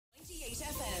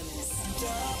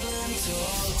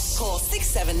Call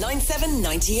 6797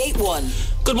 981.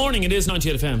 Good morning, it is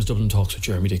 98 FM's Dublin Talks with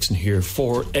Jeremy Dixon here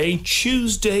for a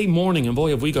Tuesday morning, and boy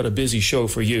have we got a busy show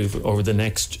for you over the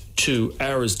next 2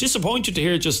 hours. Disappointed to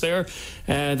hear just there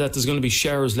that there's going to be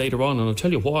showers later on, and I'll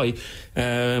tell you why.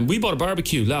 We bought a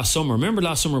barbecue last summer. Remember,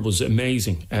 last summer was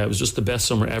amazing. It was just the best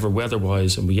summer ever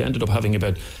weather-wise, and we ended up having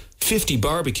about 50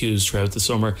 barbecues throughout the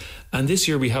summer, and this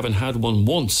year we haven't had one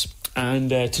once. And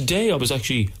today I was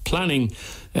actually planning,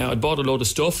 I bought a load of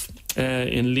stuff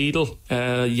in Lidl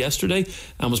yesterday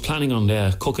and was planning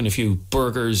on cooking a few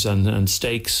burgers and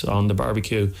steaks on the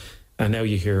barbecue. And now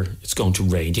you hear it's going to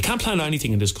rain. You can't plan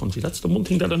anything in this country. That's the one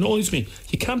thing that annoys me.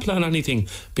 You can't plan anything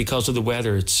because of the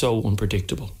weather. It's so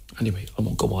unpredictable. Anyway, I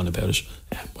won't go on about it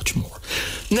much more.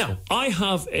 Now, I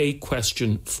have a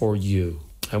question for you.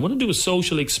 I want to do a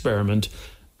social experiment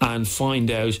and find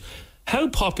out how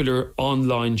popular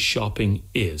online shopping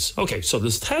is. Okay, so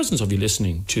there's thousands of you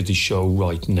listening to the show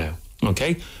right now,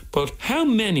 okay? But how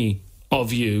many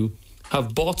of you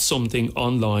have bought something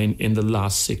online in the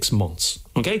last 6 months?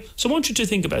 Okay, so I want you to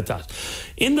think about that.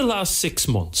 In the last 6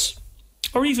 months,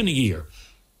 or even a year,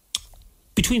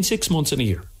 between 6 months and a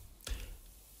year,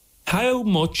 how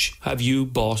much have you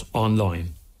bought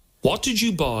online? What did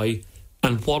you buy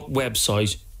and what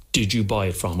website did you buy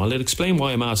it from? I'll explain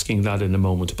why I'm asking that in a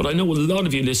moment. But I know a lot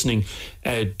of you listening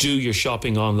do your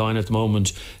shopping online at the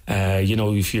moment. You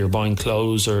know, if you're buying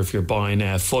clothes or if you're buying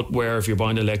footwear, if you're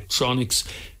buying electronics,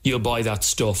 you'll buy that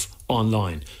stuff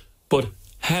online. But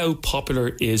how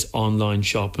popular is online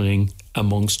shopping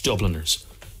amongst Dubliners?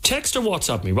 Text or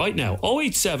WhatsApp me right now,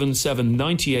 087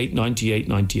 798 98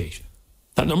 98.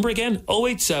 That number again,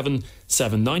 087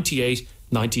 798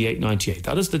 9898.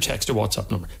 That is the text or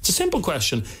WhatsApp number. It's a simple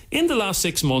question. In the last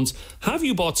 6 months, have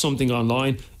you bought something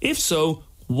online? If so,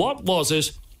 what was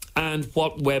it and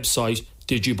what website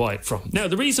did you buy it from? Now,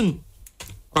 the reason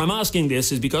I'm asking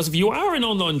this is because if you are an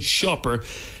online shopper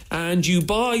and you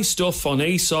buy stuff on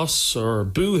ASOS or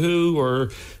Boohoo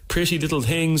or Pretty Little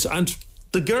Things, and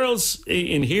the girls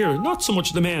in here, not so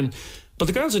much the men, but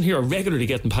the girls in here are regularly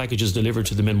getting packages delivered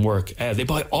to them in work. They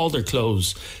buy all their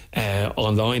clothes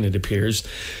online, it appears.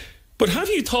 But have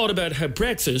you thought about how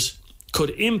Brexit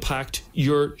could impact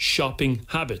your shopping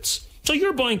habits? So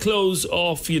you're buying clothes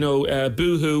off,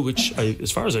 Boohoo, which,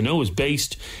 as far as I know, is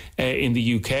based in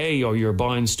the UK, or you're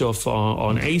buying stuff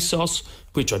on ASOS,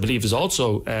 which I believe is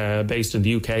also based in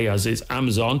the UK, as is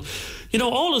Amazon. You know,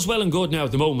 all is well and good now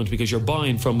at the moment because you're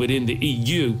buying from within the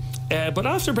EU. But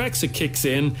after Brexit kicks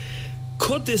in,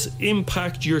 could this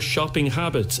impact your shopping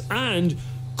habits? And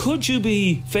could you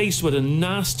be faced with a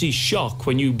nasty shock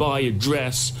when you buy a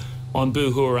dress on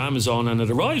Boohoo or Amazon and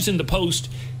it arrives in the post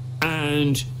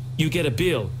and you get a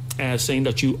bill saying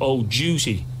that you owe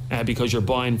duty because you're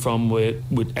buying from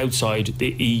with outside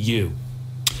the EU?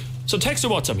 So text or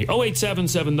WhatsApp me, 087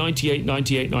 798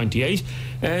 98 98.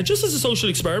 Just as a social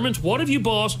experiment, what have you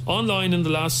bought online in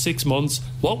the last 6 months?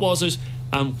 What was it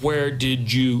and where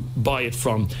did you buy it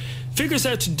from? Figures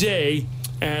out today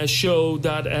show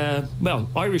that,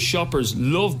 Irish shoppers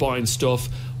love buying stuff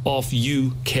off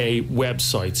UK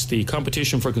websites. The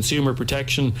Competition for Consumer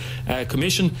Protection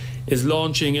Commission is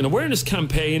launching an awareness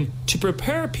campaign to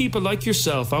prepare people like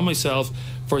yourself and myself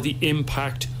for the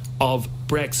impact of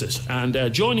Brexit.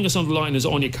 And joining us on the line is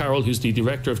Anya Carroll, who's the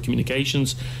Director of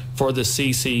Communications for the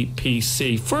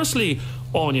CCPC. Firstly,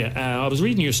 Anya, I was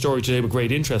reading your story today with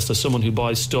great interest as someone who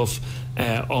buys stuff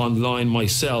online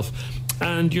myself,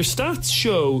 and your stats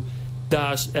show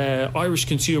that Irish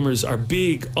consumers are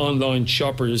big online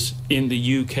shoppers in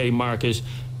the UK market,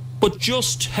 but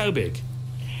just how big?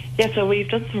 Yeah, so we've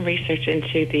done some research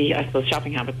into the,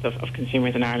 shopping habits of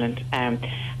consumers in Ireland, and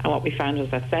what we found was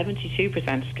that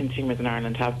 72% of consumers in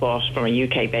Ireland have bought from a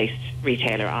UK-based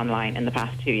retailer online in the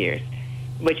past 2 years,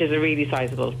 which is a really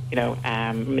sizable,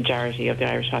 majority of the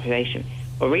Irish population.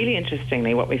 But really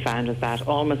interestingly, what we found was that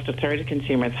almost a third of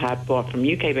consumers had bought from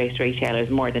UK-based retailers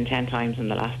more than 10 times in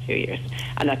the last 2 years.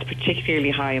 And that's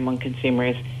particularly high among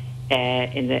consumers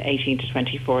in the 18 to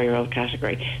 24-year-old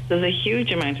category. So there's a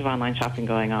huge amount of online shopping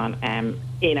going on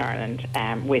in Ireland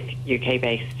with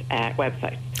UK-based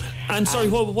websites. And sorry,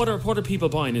 what are people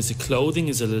buying? Is it clothing?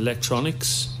 Is it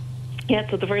electronics? Yeah,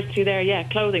 so the first two there,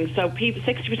 clothing. So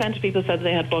 60% of people said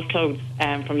they had bought clothes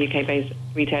from UK-based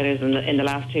retailers in the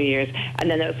last 2 years,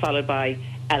 and then it was followed by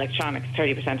electronics.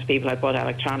 30% of people had bought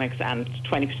electronics, and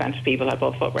 20% of people had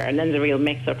bought footwear. And then the real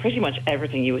mix of pretty much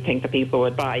everything you would think that people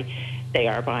would buy, they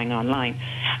are buying online.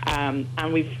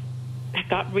 And we've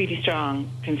got really strong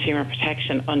consumer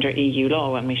protection under EU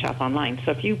law when we shop online.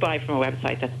 So if you buy from a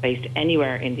website that's based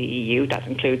anywhere in the EU, that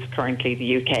includes currently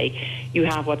the UK, you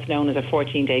have what's known as a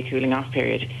 14-day cooling off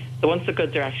period. So once the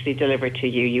goods are actually delivered to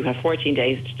you, you have 14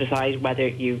 days to decide whether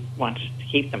you want to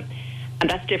keep them. And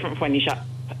that's different from when you shop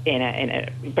in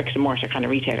a bricks and mortar kind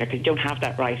of retailer, because you don't have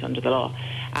that right under the law.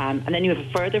 And then you have a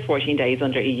further 14 days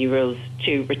under EU rules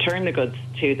to return the goods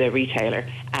to the retailer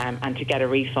and to get a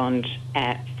refund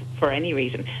for any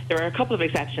reason. There are a couple of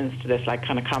exceptions to this, like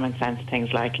kind of common sense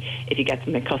things, like if you get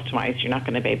something customised, you're not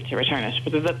going to be able to return it.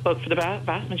 But for the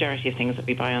vast majority of things that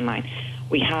we buy online,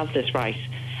 we have this right.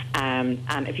 And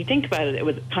if you think about it, it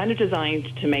was kind of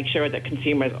designed to make sure that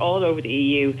consumers all over the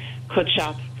EU could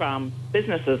shop from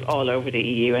businesses all over the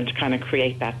EU and to kind of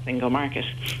create that single market.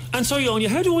 And sorry, Anya,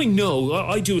 how do I know?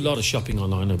 I do a lot of shopping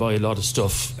online. I buy a lot of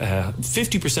stuff.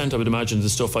 50%, I would imagine, of the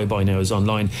stuff I buy now is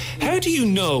online. How do you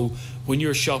know when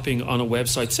you're shopping on a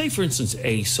website, say, for instance,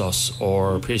 ASOS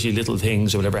or Pretty Little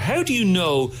Things or whatever, how do you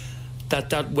know that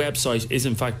website is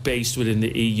in fact based within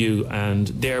the EU and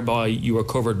thereby you are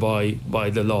covered by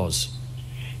the laws?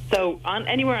 So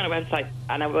anywhere on a website,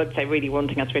 and I would say really one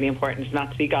thing that's really important is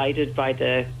not to be guided by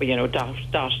the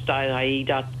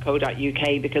 .ie.co.uk,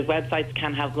 because websites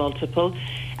can have multiple,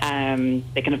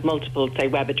 they can have multiple, say,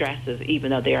 web addresses,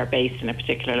 even though they are based in a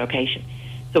particular location.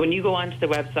 So when you go onto the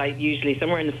website, usually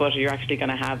somewhere in the footer, you're actually going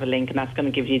to have a link, and that's going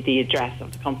to give you the address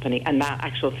of the company. And that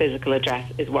actual physical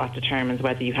address is what determines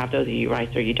whether you have those EU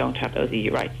rights or you don't have those EU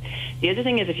rights. The other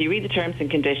thing is, if you read the terms and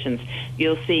conditions,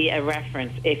 you'll see a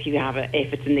reference, if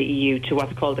it's in the EU, to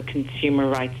what's called the Consumer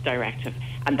Rights Directive.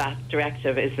 And that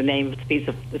directive is the name of the piece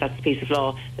of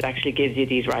law that actually gives you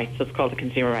these rights. So it's called the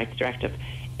Consumer Rights Directive.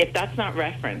 If that's not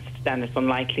referenced, then it's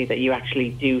unlikely that you actually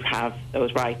do have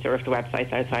those rights, or if the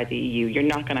website's outside the EU, you're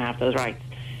not going to have those rights.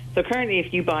 So currently,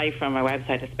 if you buy from a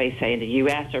website that's based, say, in the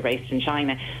US or based in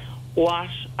China, what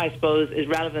I suppose is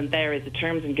relevant there is the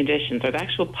terms and conditions, or the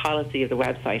actual policy of the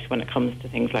website when it comes to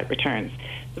things like returns.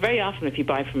 So very often, if you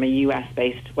buy from a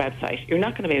US-based website, you're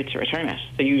not going to be able to return it.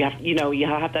 So you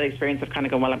have that experience of kind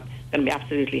of going, well, I'm going to be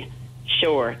absolutely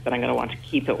sure that I'm going to want to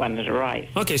keep it when it arrives.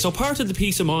 Okay, so part of the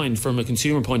peace of mind from a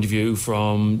consumer point of view,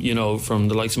 from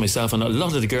the likes of myself and a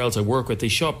lot of the girls I work with, they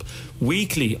shop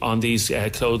weekly on these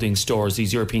clothing stores,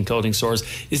 these European clothing stores,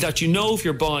 is that if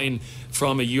you're buying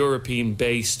from a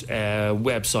European-based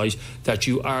website, that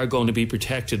you are going to be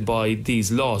protected by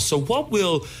these laws. So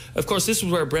of course, this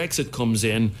is where Brexit comes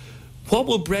in. What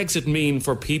will Brexit mean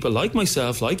for people like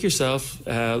myself, like yourself,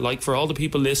 like for all the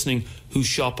people listening who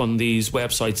shop on these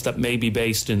websites that may be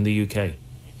based in the UK?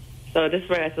 So this is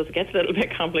where I suppose it gets a little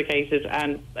bit complicated,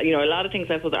 and a lot of things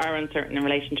I suppose are uncertain in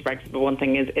relation to Brexit. But one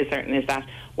thing is certain, is that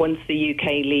once the UK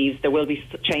leaves, there will be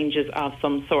changes of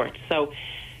some sort. So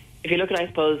if you look at, I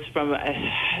suppose, from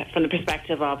the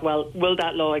perspective of, well, will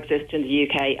that law exist in the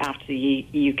UK after the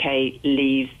UK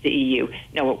leaves the EU?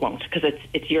 No, it won't, because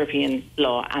it's European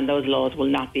law, and those laws will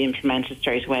not be implemented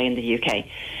straight away in the UK.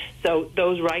 So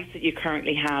those rights that you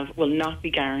currently have will not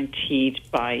be guaranteed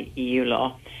by EU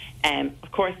law.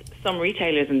 Of course, some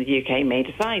retailers in the UK may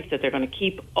decide that they're going to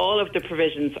keep all of the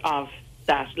provisions of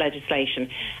that legislation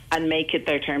and make it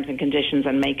their terms and conditions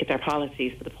and make it their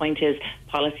policies. But the point is,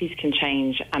 policies can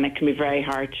change, and it can be very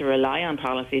hard to rely on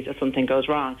policies if something goes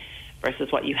wrong,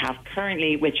 versus what you have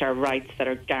currently, which are rights that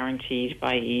are guaranteed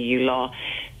by EU law.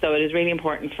 So it is really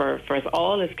important for us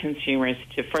all as consumers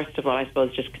to, first of all, I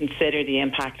suppose, just consider the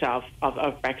impact of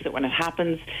Brexit when it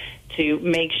happens, to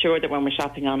make sure that when we're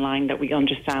shopping online that we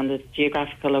understand the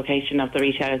geographical location of the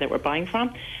retailer that we're buying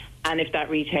from. And if that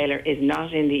retailer is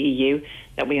not in the EU,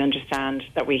 that we understand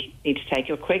that we need to take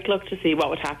a quick look to see what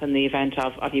would happen in the event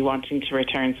of you wanting to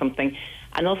return something.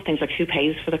 And also things like who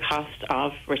pays for the cost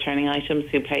of returning items,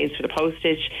 who pays for the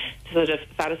postage, to sort of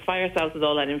satisfy ourselves with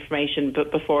all that information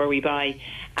before we buy.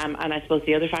 And I suppose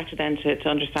the other factor then to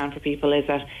understand for people is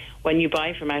that when you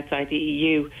buy from outside the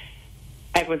EU,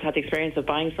 everyone's had the experience of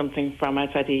buying something from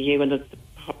outside the EU, and the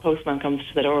postman comes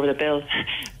to the door with a bill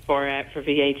for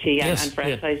VAT and for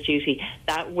excise duty.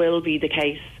 That will be the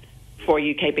case for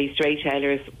UK-based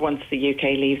retailers. Once the UK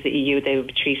leaves the EU, they will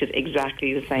be treated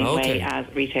exactly the same way as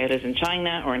retailers in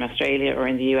China or in Australia or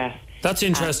in the US. That's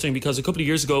interesting, because a couple of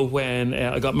years ago when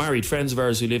I got married, friends of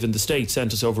ours who live in the States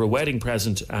sent us over a wedding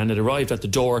present, and it arrived at the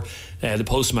door. The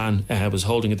postman was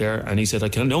holding it there, and he said, I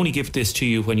can only give this to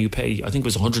you when you pay, I think it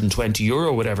was €120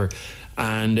 or whatever.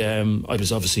 And I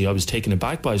was taken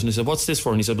aback by it, and I said, what's this for?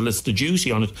 And he said, well, it's the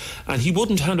duty on it. And he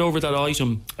wouldn't hand over that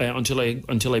item until I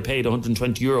paid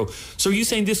 €120. So are you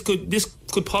saying this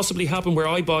could possibly happen where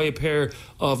I buy a pair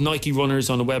of Nike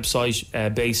runners on a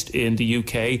website based in the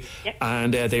UK,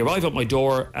 and they arrive on up my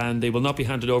door and they will not be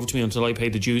handed over to me until I pay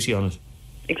the duty on it.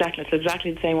 Exactly. It's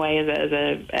exactly the same way as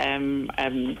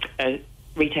a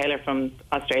retailer from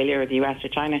Australia or the US or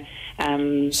China.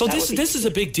 So this is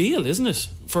a big deal, isn't it,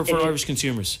 for Irish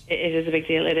consumers? It is a big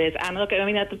deal. It is, and look, I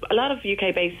mean, a lot of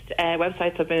UK-based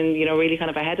websites have been, really kind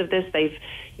of ahead of this. They've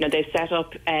set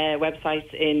up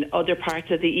websites in other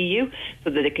parts of the EU so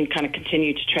that it can kind of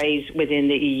continue to trade within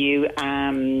the EU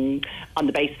on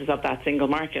the basis of that single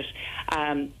market.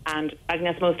 And I think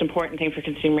that's the most important thing for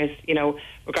consumers.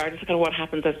 Regardless of kind of what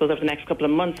happens, I suppose, over the next couple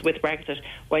of months with Brexit,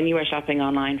 when you are shopping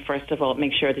online, first of all,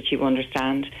 make sure that you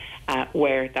understand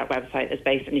where that website is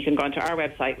based. And you can go onto our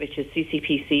website, which is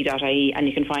ccpc.ie, and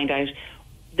you can find out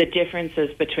the differences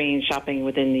between shopping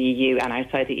within the EU and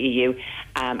outside the EU,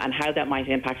 and how that might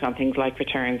impact on things like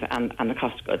returns and the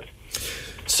cost of goods.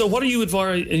 So what are you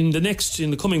in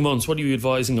the coming months, what are you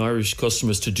advising Irish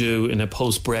customers to do in a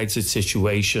post-Brexit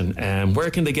situation? Where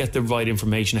can they get the right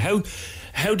information?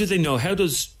 How do they know? How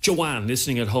does Joanne,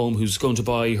 listening at home, who's going to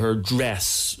buy her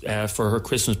dress for her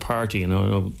Christmas party,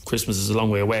 Christmas is a long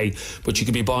way away, but she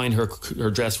could be buying her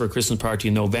dress for a Christmas party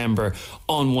in November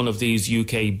on one of these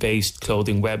UK-based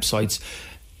clothing websites.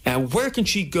 Where can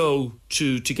she go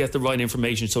to get the right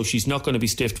information so she's not going to be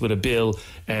stiffed with a bill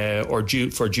or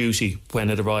for duty when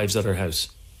it arrives at her house?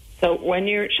 So when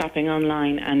you're shopping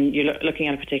online and you're looking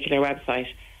at a particular website,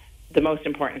 the most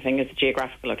important thing is the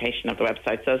geographical location of the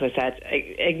website. So as I said,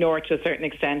 ignore to a certain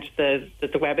extent the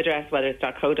web address, whether it's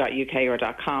 .co.uk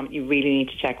or .com. You really need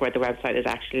to check where the website is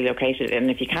actually located.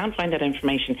 And if you can't find that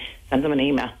information, send them an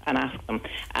email and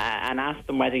ask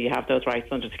them whether you have those rights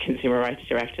under the Consumer Rights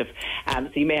Directive. So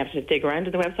you may have to dig around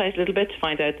in the website a little bit to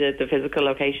find out the physical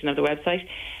location of the website.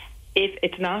 If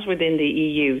it's not within the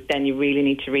EU, then you really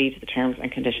need to read the terms and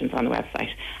conditions on the website,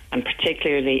 and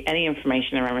particularly any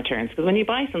information around returns. Because when you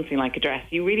buy something like a dress,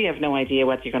 you really have no idea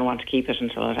whether you're going to want to keep it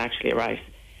until it actually arrives.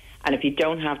 And if you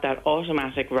don't have that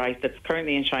automatic right that's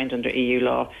currently enshrined under EU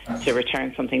law to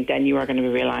return something, then you are going to be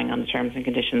relying on the terms and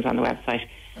conditions on the website.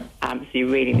 So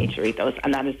you really need to read those.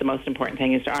 And that is the most important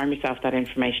thing, is to arm yourself that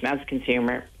information as a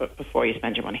consumer before you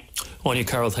spend your money. Anya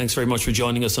Carroll, thanks very much for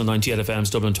joining us on 98FM's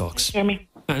Dublin Talks. Jeremy.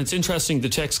 And it's interesting, the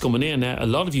text coming in. A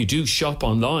lot of you do shop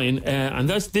online, and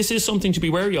this is something to be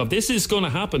wary of. This is going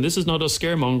to happen. This is not us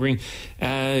scaremongering.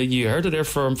 You heard it there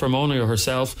from Anya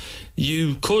herself.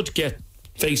 You could get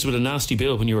faced with a nasty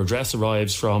bill when your address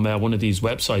arrives from one of these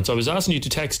websites. I was asking you to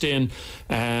text in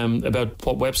about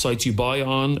what websites you buy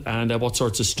on and what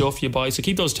sorts of stuff you buy. So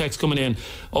keep those texts coming in.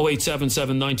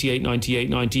 0877 98 98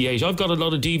 98. I've got a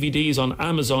lot of DVDs on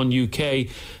Amazon UK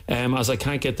as I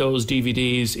can't get those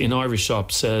DVDs in Irish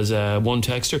shops, says one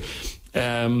texter.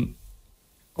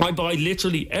 I buy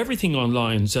literally everything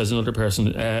online, says another person,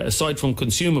 aside from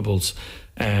consumables.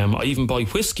 I even buy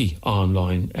whiskey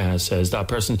online, says that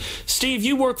person. Steve,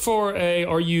 you work for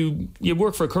you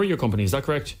work for a courier company, is that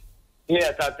correct?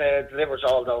 Yeah, that delivers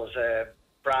all those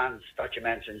brands that you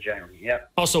mentioned, Jeremy. Yeah.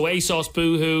 Also, ASOS,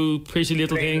 Boohoo, Pretty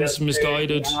Little Things,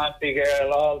 Misguided, Big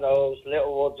Girl, all those,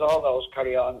 Little Woods, all those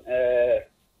carry on.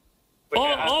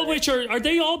 All which are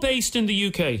they all based in the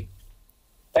UK?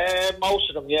 Most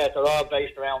of them, yeah, they're all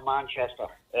based around Manchester.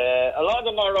 A lot of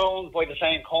them are owned by the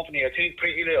same company. I think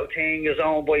Pretty Little Thing is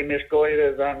owned by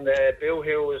Misguided, and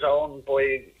Boohoo is owned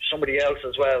by somebody else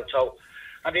as well. So,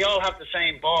 and they all have the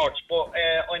same boards. But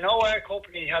I know our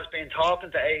company has been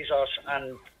talking to ASOS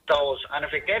and those, and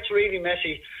if it gets really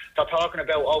messy, they're talking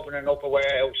about opening up a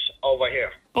warehouse over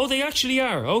here. Oh, they actually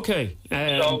are? Okay.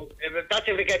 So that's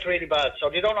if it gets really bad. So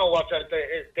they don't know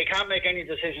they can't make any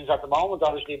decisions at the moment,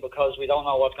 obviously, because we don't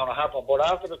know what's going to happen. But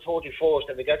after the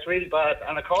 31st, if it gets really bad,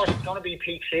 and of course it's going to be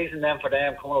peak season then for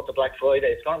them coming up to Black Friday,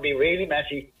 it's going to be really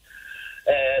messy.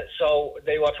 So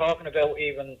they were talking about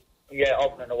even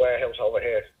opening a warehouse over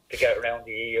here to get around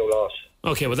the EU laws.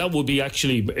 Okay, well, that would be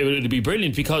it would be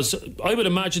brilliant, because I would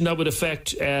imagine that would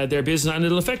affect their business, and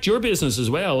it'll affect your business as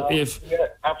well. Yeah,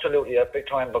 absolutely, big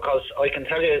time, because I can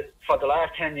tell you for the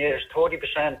last 10 years,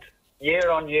 30% year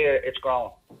on year, it's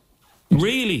grown.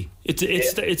 Really? It's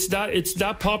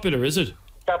that popular, is it?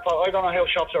 I don't know how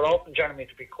shops are open, Jeremy,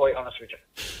 to be quite honest with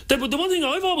you. But the one thing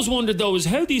I've always wondered, though, is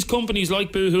how these companies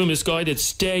like Boohoo and Misguided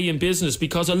stay in business,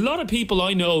 because a lot of people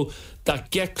I know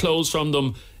that get clothes from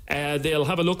them, they'll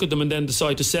have a look at them and then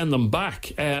decide to send them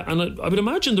back. And I would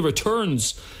imagine the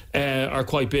returns are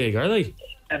quite big, are they?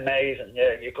 Amazing,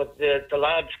 yeah. You could the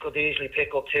lads could easily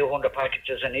pick up 200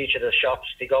 packages in each of the shops.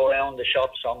 They go around the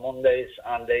shops on Mondays,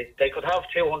 and they could have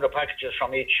 200 packages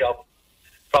from each shop,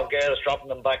 from girls dropping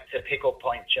them back to pick-up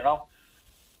points, you know.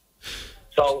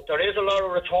 So there is a lot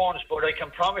of returns, but I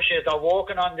can promise you they're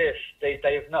working on this. They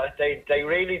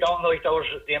really don't like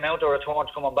the amount of returns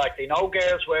coming back. They know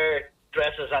girls wear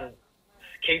dresses and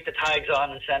keep the tags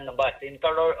on and send them back.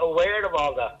 They're aware of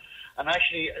all that. And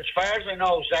actually, as far as I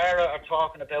know, Zara are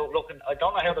talking about looking, I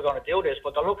don't know how they're going to do this,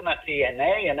 but they're looking at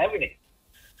DNA and everything.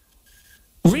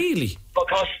 Really?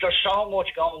 Because there's so much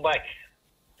going back.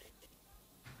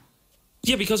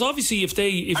 Yeah, because obviously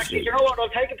Actually, you know what? I'll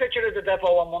take a picture of the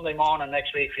depot on Monday morning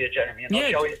next week for you, Jeremy, and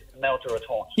I'll show you the amount of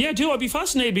returns. Yeah, I'd be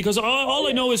fascinated, because all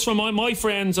I know is from my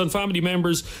friends and family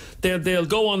members, they'll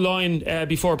go online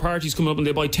before parties come up and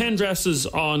they buy 10 dresses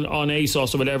on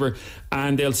ASOS or whatever,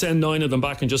 and they'll send 9 of them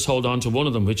back and just hold on to one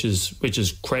of them, which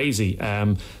is crazy.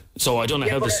 So I don't know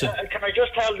how this... Can I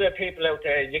just tell the people out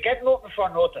there, you get nothing for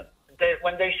nothing.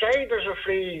 When they say there's a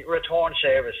free return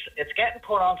service, it's getting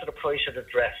put onto the price of the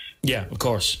dress. Yeah, of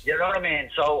course. You know what I mean?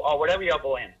 So, or whatever you're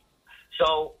buying.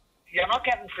 So, you're not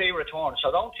getting free returns.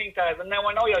 So don't think that... Now,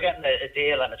 I know you're getting a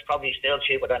deal and it's probably still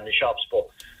cheaper than the shops, but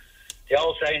the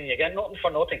old saying, you get nothing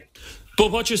for nothing.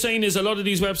 But what you're saying is a lot of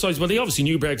these websites, well, they obviously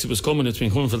knew Brexit was coming. It's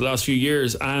been coming for the last few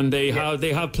years, and they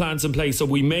have plans in place. So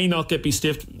we may not be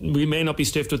stiffed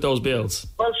with those bills.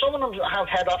 Well, some of them have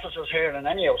head offices here and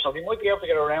anyhow, so we might be able to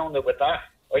get around it with that.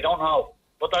 I don't know,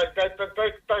 but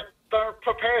they're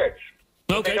prepared.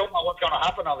 Okay. They don't know what's going to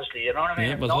happen, obviously. You know what I mean?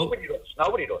 Yeah, well,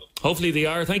 Nobody does. Hopefully they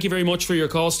are. Thank you very much for your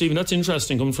call, Stephen. That's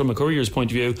interesting coming from a courier's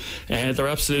point of view. They're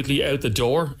absolutely out the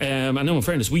door. I know, in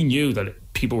fairness, we knew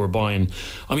that people were buying.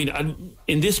 I mean,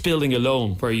 in this building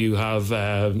alone, where you have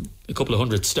a couple of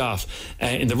hundred staff,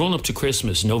 in the run up to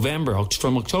Christmas,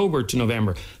 from October to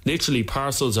November, literally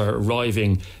parcels are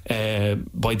arriving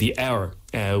by the hour.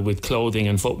 With clothing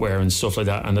and footwear and stuff like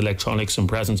that, and electronics and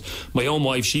presents. My own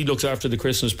wife, she looks after the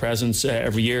Christmas presents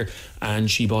every year, and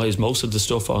she buys most of the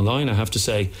stuff online, I have to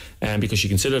say, because she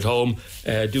can sit at home,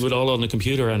 do it all on the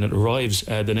computer, and it arrives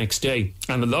the next day.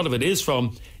 And a lot of it is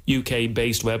from UK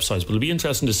based websites, but it'll be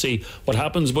interesting to see what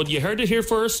happens. But you heard it here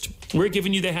first. We're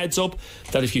giving you the heads up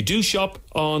that if you do shop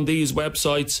on these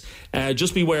websites,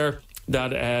 just beware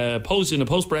that in a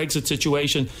post-Brexit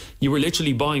situation, you were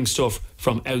literally buying stuff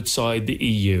from outside the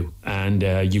EU, and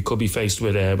you could be faced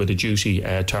with a duty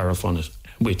tariff on it,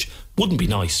 which wouldn't be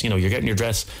nice. You know, you're getting your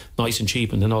dress nice and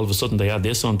cheap, and then all of a sudden they add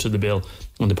this onto the bill,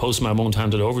 and the postman won't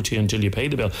hand it over to you until you pay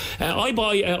the bill. I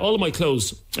buy all of my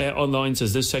clothes online,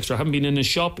 says this texter. I haven't been in a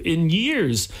shop in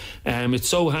years. It's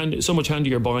so much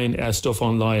handier buying stuff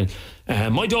online.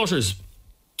 My daughters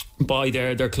buy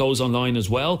their clothes online as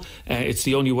well. It's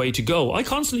the only way to go. I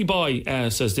constantly buy,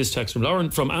 says this text from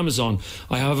Lauren, from Amazon.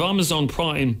 I have Amazon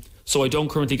Prime, so I don't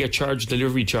currently get charged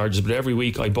delivery charges, but every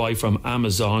week I buy from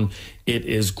Amazon. It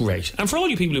is great. And for all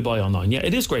you people who buy online, yeah,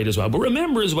 it is great as well. But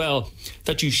remember as well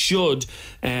that you should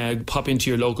pop into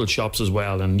your local shops as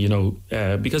well, and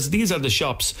because these are the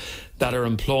shops that are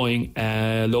employing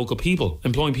local people,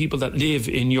 employing people that live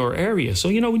in your area. So,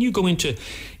 when you go into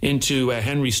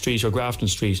Henry Street or Grafton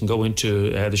Street and go into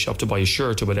the shop to buy a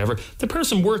shirt or whatever, the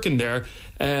person working there,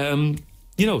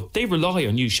 they rely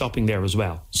on you shopping there as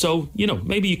well. So,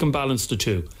 maybe you can balance the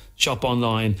two. Shop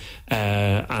online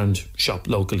and shop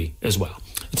locally as well.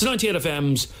 It's 98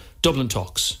 FM's Dublin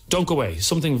Talks. Don't go away.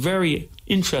 Something very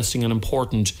interesting and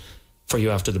important for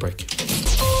you after the break.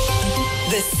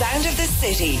 The sound of the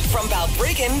city from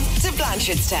Balbriggan to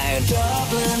Blanchardstown.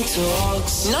 Dublin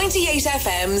Talks. 98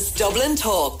 FM's Dublin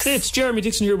Talks. It's Jeremy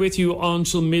Dixon here with you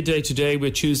until midday today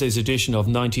with Tuesday's edition of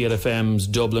 98 FM's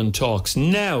Dublin Talks.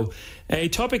 Now, a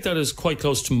topic that is quite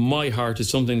close to my heart is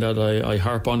something that I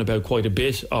harp on about quite a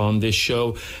bit on this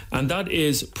show, and that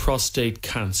is prostate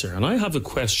cancer. And I have a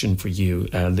question for you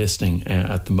listening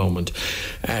at the moment.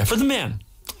 For the men,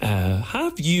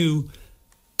 have you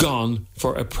gone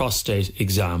for a prostate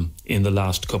exam in the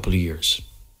last couple of years?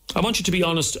 I want you to be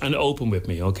honest and open with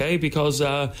me, okay? Because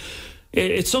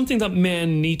it's something that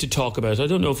men need to talk about. I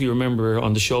don't know if you remember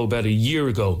on the show about a year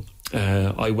ago,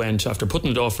 I went, after putting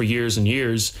it off for years and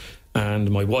years,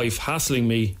 and my wife hassling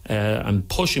me and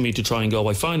pushing me to try and go,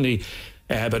 I finally,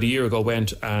 about a year ago,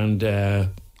 went and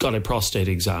got a prostate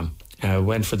exam.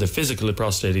 Went for the physical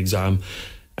prostate exam,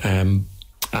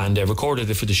 and recorded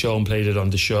it for the show and played it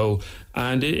on the show.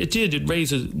 And it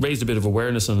raised a bit of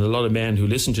awareness, and a lot of men who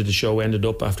listened to the show ended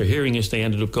up, after hearing it, they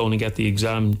ended up going and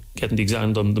getting the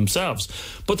exam done themselves.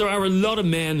 But there are a lot of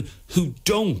men who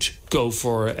don't go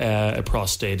for a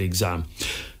prostate exam.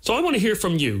 So I want to hear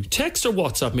from you. Text or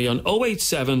WhatsApp me on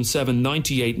 087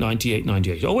 798 98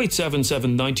 98. 087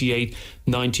 798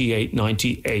 98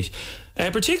 98.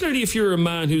 Particularly if you're a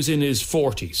man who's in his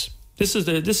 40s. This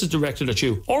is directed at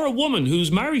you. Or a woman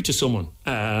who's married to someone.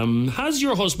 Has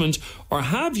your husband, or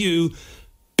have you,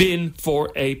 been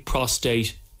for a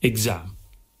prostate exam.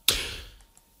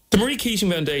 The Marie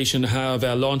Keating Foundation have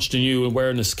launched a new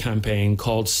awareness campaign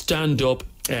called Stand Up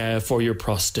for Your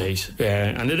Prostate,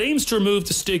 and it aims to remove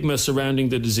the stigma surrounding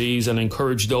the disease and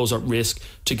encourage those at risk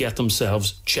to get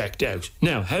themselves checked out.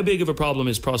 Now, how big of a problem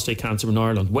is prostate cancer in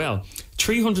Ireland? Well,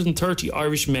 330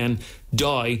 Irish men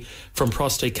die from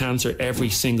prostate cancer every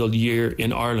single year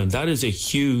in Ireland. That is a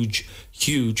huge,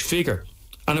 huge figure.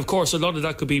 And of course, a lot of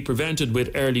that could be prevented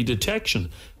with early detection.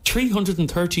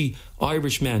 330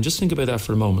 Irish men. Just think about that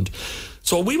for a moment.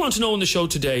 So what we want to know on the show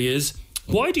today is,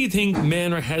 why do you think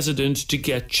men are hesitant to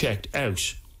get checked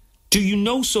out? Do you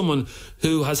know someone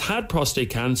who has had prostate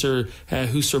cancer,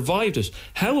 who survived it?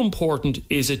 How important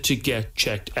is it to get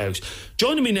checked out?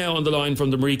 Joining me now on the line from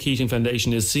the Marie Keating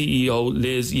Foundation is CEO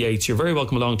Liz Yates. You're very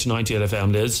welcome along to 98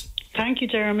 FM, Liz. Thank you,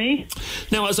 Jeremy.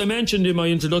 Now, as I mentioned in my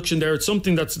introduction there, it's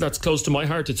something that's close to my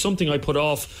heart. It's something I put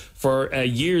off for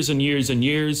years and years and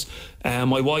years.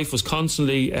 My wife was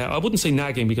constantly, I wouldn't say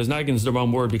nagging, because nagging is the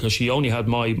wrong word, because she only had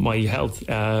my health.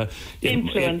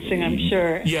 Influencing, I'm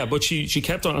sure. Yeah, but she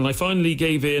kept on, and I finally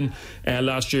gave in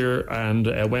last year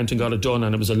and went and got it done,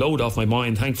 and it was a load off my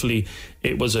mind. Thankfully,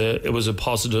 it was a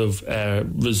positive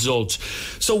result.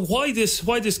 So why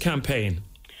this campaign?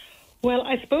 Well,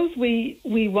 I suppose we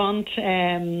want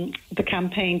the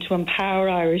campaign to empower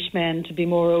Irish men to be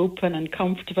more open and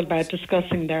comfortable about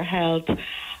discussing their health.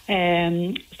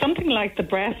 Something like the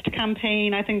breast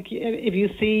campaign, I think if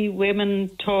you see women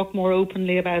talk more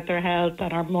openly about their health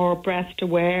and are more breast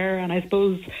aware, and I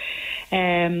suppose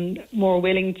more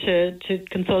willing to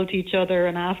consult each other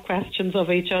and ask questions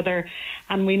of each other.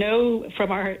 And we know from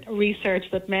our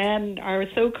research that men are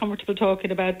so comfortable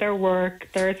talking about their work,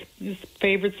 their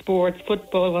favourite sports,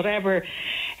 football, whatever.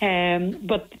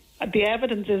 But the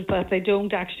evidence is that they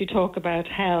don't actually talk about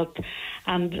health.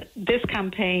 And this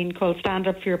campaign called Stand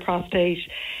Up for Your Prostate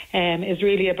is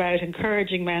really about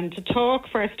encouraging men to talk,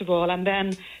 first of all, and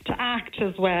then to act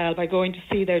as well by going to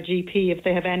see their GP if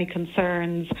they have any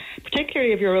concerns,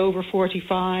 particularly if you're over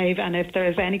 45 and if there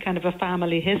is any kind of a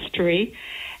family history.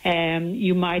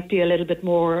 You might be a little bit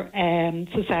more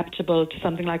susceptible to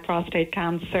something like prostate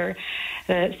cancer.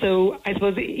 So I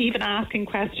suppose even asking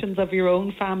questions of your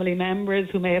own family members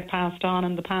who may have passed on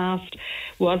in the past,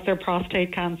 was there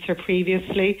prostate cancer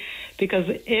previously? Because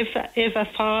if a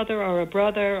father or a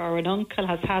brother or an uncle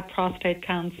has had prostate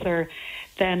cancer,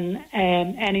 then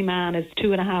any man is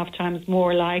 2.5 times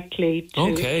more likely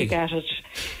to get it.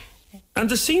 And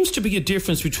there seems to be a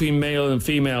difference between male and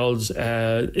females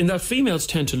in that females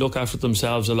tend to look after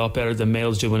themselves a lot better than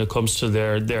males do when it comes to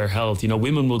their health. You know,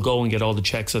 women will go and get all the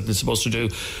checks that they're supposed to do,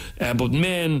 but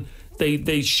men,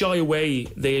 they shy away.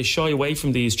 They shy away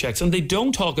from these checks, and they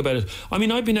don't talk about it. I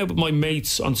mean, I've been out with my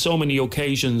mates on so many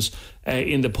occasions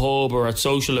in the pub or at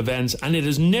social events, and it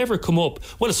has never come up.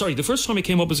 Well, sorry, the first time it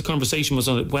came up as a conversation was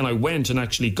when I went and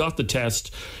actually got the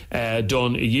test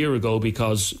done a year ago,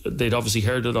 because they'd obviously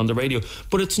heard it on the radio.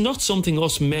 But it's not something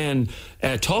us men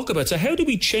talk about. So how do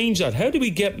we change that? How do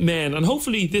we get men? And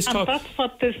hopefully this... And that's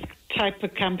what this type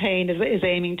of campaign is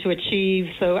aiming to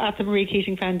achieve. So at the Marie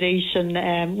Keating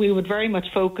Foundation, we would very much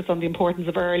focus on the importance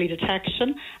of early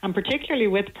detection, and particularly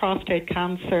with prostate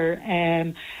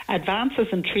cancer, advances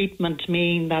in treatment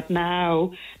mean that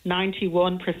now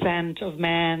 91% of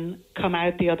men come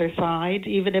out the other side.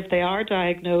 Even if they are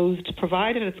diagnosed,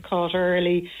 provided it's caught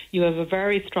early, you have a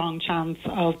very strong chance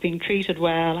of being treated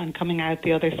well and coming out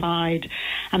the other side.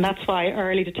 And that's why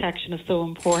early detection is so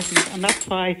important, and that's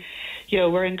why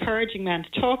we're encouraging men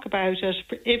to talk about it.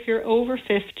 If you're over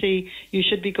 50, you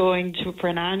should be going for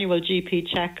an annual GP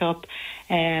checkup.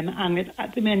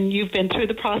 And you've been through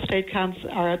the prostate cancer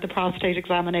or the prostate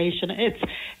examination.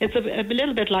 It's a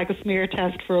little bit like a smear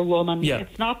test for a woman. Yeah.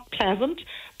 It's not pleasant,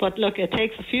 but look, it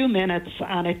takes a few minutes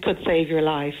and it could save your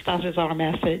life. That is our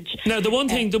message. Now,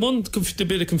 the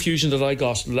bit of confusion that I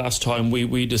got last time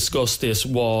we discussed this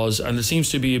was, and there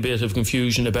seems to be a bit of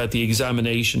confusion about the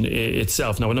examination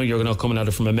itself. Now, I know you're not coming at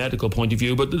it from a medical point of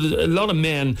view, but a lot of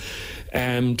men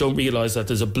don't realise that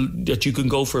that you can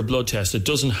go for a blood test. It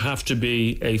doesn't have to be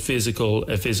a physical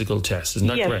test. Isn't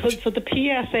that correct? So the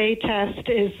PSA test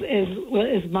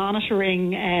is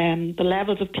monitoring the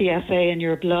levels of PSA in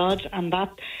your blood, and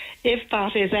that if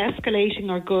that is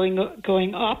escalating or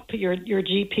going up, your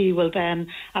GP will then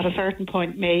at a certain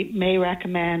point may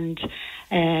recommend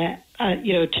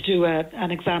to do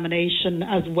an examination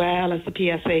as well as the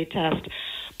PSA test.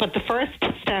 But the first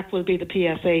step will be the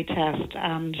PSA test,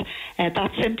 and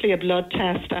that's simply a blood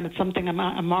test, and it's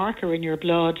a marker in your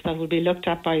blood that will be looked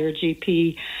at by your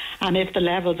GP. And if the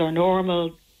levels are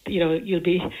normal, you'll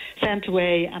be sent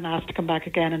away and asked to come back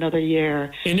again another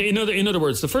year. In other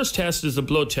words, the first test is the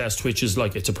blood test, which is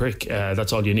like, it's a prick.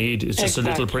 That's all you need. It's just a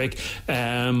little prick.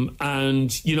 And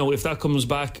if that comes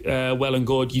back well and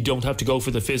good, you don't have to go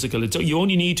for the physical. You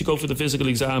only need to go for the physical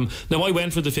exam. Now, I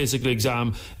went for the physical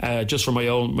exam just for my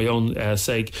own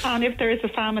sake. And if there is a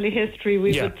family history,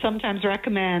 we would sometimes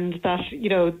recommend that,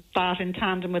 that in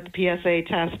tandem with the PSA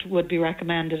test would be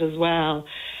recommended as well.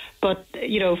 But,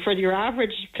 for your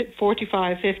average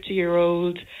 45,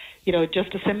 50-year-old,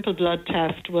 just a simple blood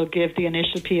test will give the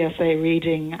initial PSA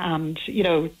reading, and,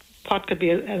 what could be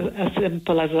as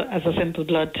simple as a simple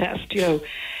blood test,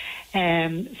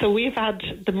 So we've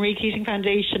had, the Marie Keating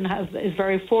Foundation is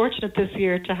very fortunate this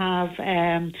year to have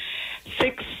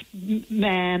 6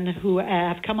 men who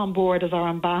have come on board as our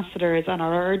ambassadors and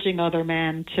are urging other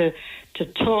men to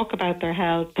talk about their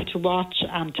health, to watch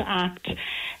and to act.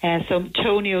 So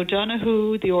Tony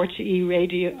O'Donoghue, the RTE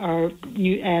radio or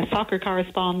soccer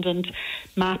correspondent,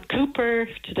 Matt Cooper,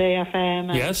 Today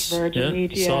FM and Virgin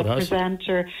Media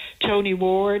presenter, Tony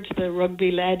Ward, the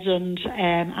rugby legend,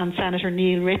 and Senator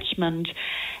Neil Richmond.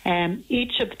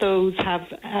 Each of those have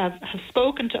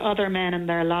spoken to other men in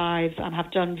their lives and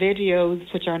have done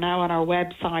videos, which are now on our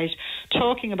website,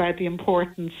 talking about the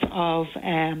importance of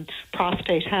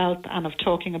prostate health and of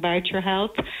talking about your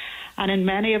health. And in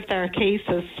many of their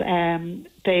cases,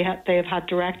 they've had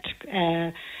direct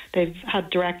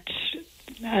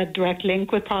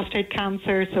link with prostate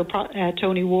cancer. So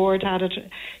Tony Ward had it.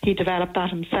 He developed that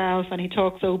himself, and he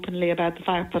talks openly about the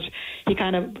fact that he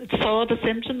kind of saw the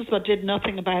symptoms but did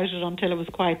nothing about it until it was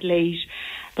quite late.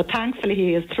 But thankfully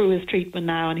he is through his treatment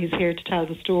now, and he's here to tell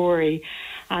the story.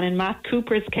 And in Matt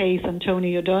Cooper's case and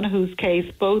Tony O'Donoghue's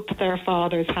case, both their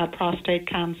fathers had prostate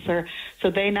cancer, so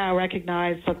they now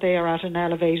recognise that they are at an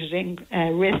elevated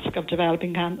risk of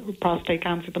developing prostate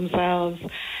cancer themselves,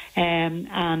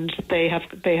 and they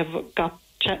have got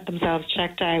themselves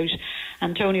checked out.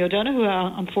 And Tony O'Donoghue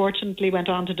unfortunately went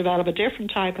on to develop a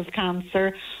different type of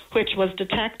cancer, which was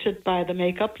detected by the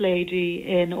makeup lady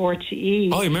in RTE.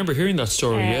 Oh, I remember hearing that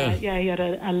story, Yeah, he had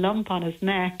a lump on his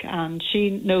neck, and she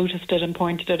noticed it and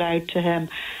pointed it out to him.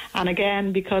 And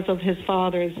again, because of his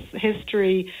father's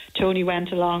history, Tony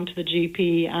went along to the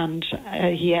GP, and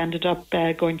he ended up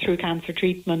going through cancer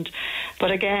treatment.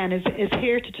 But again, is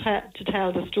here to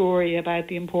tell the story about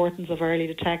the importance of early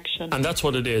detection. And that's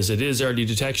what it is. It is early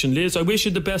detection. Liz, I wish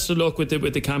you the best of luck with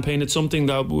the campaign. It's something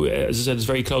that, as I said, is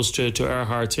very close to our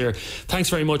hearts here. Thanks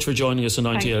very much for joining us on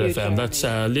 98 FM. That's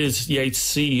Liz Yates,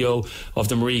 CEO of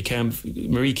the Marie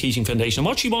Keating Foundation. And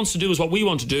what she wants to do is what we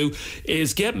want to do,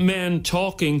 is get men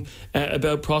talking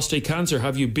about prostate cancer.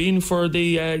 Have you been for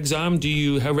the exam?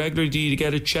 How regularly do you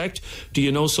get it checked? Do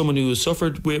you know someone who has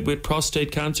suffered with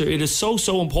prostate cancer? It is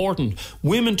so important.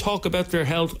 Women talk about their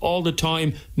health all the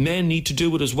time. Men need to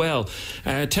do it as well.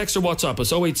 Text or WhatsApp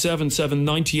us 0877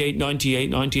 98 98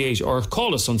 98, or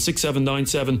call us on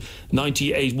 6797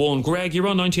 981. Greg, you're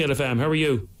on 98 FM. How are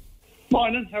you?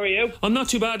 Morning, how are you? I'm not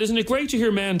too bad. Isn't it great to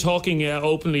hear men talking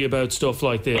openly about stuff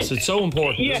like this? It's so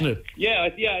important, isn't it? Yeah,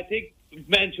 I think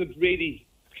men should really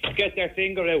get their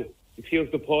finger out,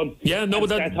 excuse the pun. Yeah, no, but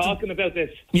start talking about this.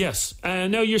 Yes.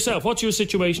 Now yourself, what's your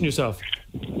situation yourself?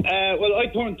 Well, I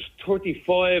turned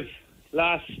 35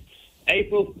 last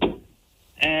April,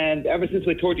 and ever since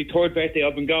my 33rd birthday,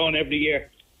 I've been going every year.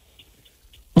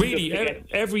 Really?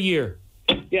 Every year?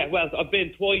 Yeah, well, I've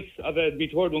been twice. I've had my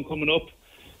third one coming up.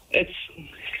 It's,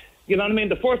 you know what I mean?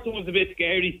 The first one was a bit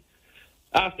scary.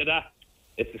 After that,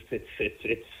 it's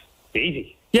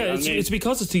easy. Yeah, you know it's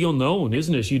because it's the unknown,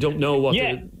 isn't it? You don't know what.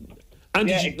 Yeah.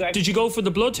 Exactly. Did you go for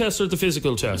the blood test or the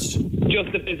physical test?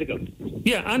 Just the physical.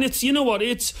 Yeah, and it's, you know what,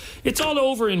 it's all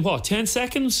over in 10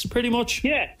 seconds, pretty much.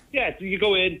 Yeah. So you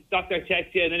go in, doctor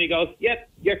checks you, and then he goes, "Yep,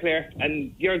 you're clear,"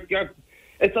 and you're.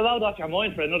 It's allowed off your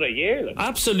mind for another year. Like.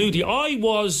 Absolutely.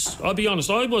 I'll be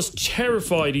honest, I was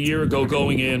terrified a year ago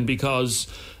going in because,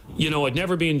 I'd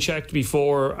never been checked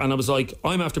before, and I was like,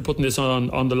 I'm after putting this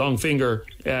on the long finger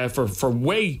for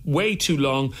way too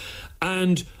long.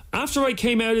 And after I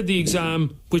came out of the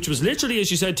exam, which was literally,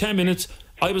 as you said, 10 minutes,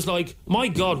 I was like, my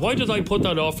God, why did I put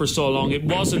that off for so long? It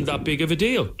wasn't that big of a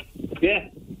deal. Yeah.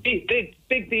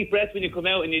 Big deep breath when you come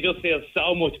out, and you just feel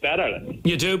so much better. Like.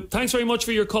 You do. Thanks very much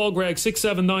for your call, Greg.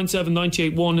 6797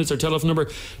 981 is our telephone number.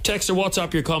 Text or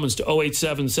WhatsApp your comments to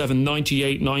 0877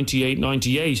 98 98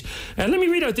 98. Let me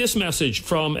read out this message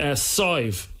from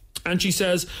Sive. And she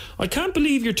says, I can't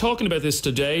believe you're talking about this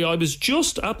today. I was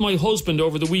just at my husband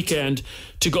over the weekend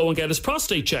to go and get his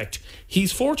prostate checked.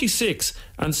 He's 46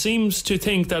 and seems to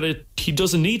think that he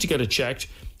doesn't need to get it checked.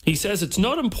 He says it's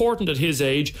not important at his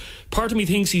age. Part of me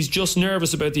thinks he's just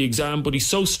nervous about the exam, but he's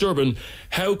so stubborn.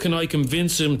 How can I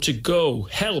convince him to go?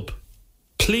 Help,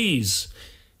 please,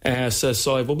 says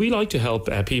Sive. Well, we like to help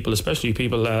people, especially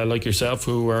people like yourself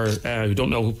who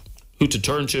don't know who to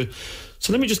turn to.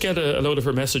 So let me just get a load of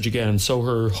her message again. So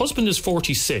her husband is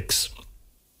 46.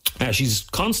 She's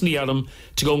constantly at him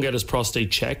to go and get his prostate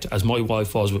checked, as my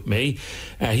wife was with me.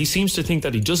 He seems to think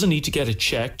that he doesn't need to get it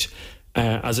checked,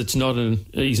 as he's not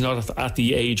at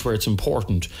the age where it's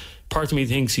important. Part of me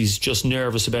thinks he's just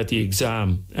nervous about the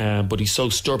exam, but he's so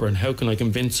stubborn. How can I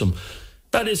convince him?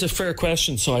 That is a fair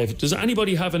question, Sive. Does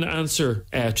anybody have an answer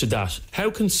to that?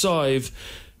 How can Sive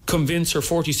convince her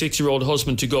 46-year-old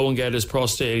husband to go and get his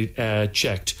prostate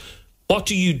checked? What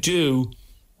do you do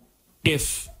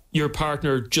if your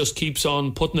partner just keeps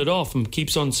on putting it off and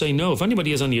keeps on saying no? If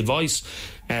anybody has any advice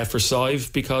for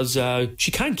Sive, because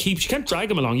she can't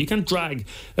drag him along. You can't drag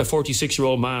a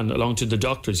 46-year-old man along to the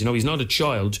doctors. You know, he's not a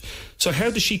child. So how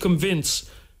does she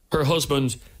convince her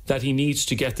husband that he needs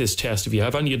to get this test? If you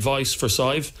have any advice for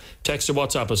Sive, text or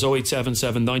WhatsApp us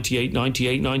 0877 98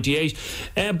 98 98.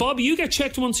 Bobby, you get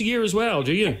checked once a year as well,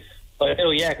 do you? I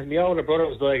do, yeah, because my older brother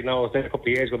was diagnosed a couple of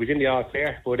years ago. He was in the all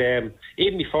clear, but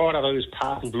even before that, I was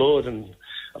passing blood and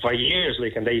for years,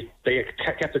 and they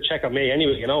kept a check on me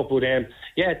anyway, But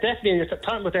yeah, definitely, it's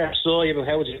talking about their story about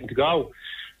how it's going to go.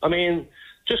 I mean,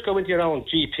 just go into your own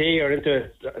GP or into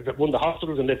one of the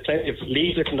hospitals, and there's plenty of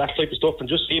leaflets and that type of stuff, and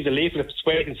just leave the leaflets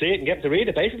where you can see it and get them to read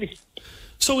it, basically.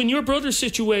 So in your brother's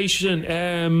situation,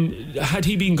 had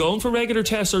he been going for regular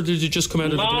tests, or did it just come out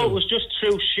of the blue? No, it was just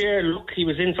through sheer luck. He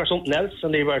was in for something else,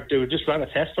 and they just ran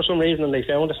a test for some reason, and they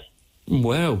found it.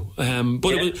 Wow!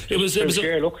 But yeah, it was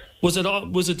sheer luck. Was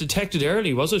it detected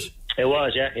early? Was it? It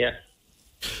was, yeah.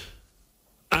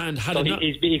 And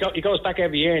he goes back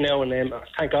every year now, and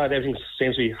thank God everything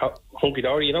seems to be hunky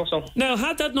dory, So now,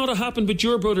 had that not have happened with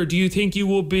your brother, do you think you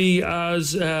would be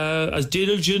as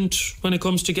diligent when it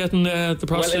comes to getting the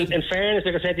prostate? Well, in fairness,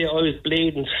 like I said to you, I was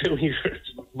bleeding through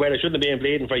where I shouldn't have been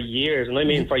bleeding for years, and I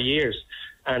mean for years.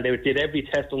 And they did every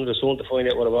test under the sun to find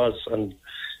out what it was, and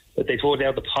they pulled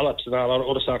out the polyps and all that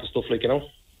other sort of stuff,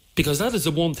 Because that is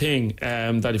the one thing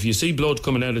that if you see blood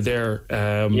coming out of there,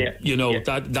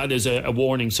 that is a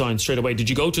warning sign straight away. Did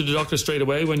you go to the doctor straight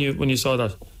away when you saw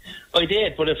that? I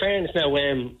did, but in fairness now,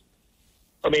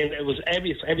 I mean, it was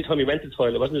every time you went to the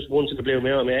toilet. It wasn't just once in the blue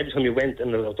moon. I mean, every time you went,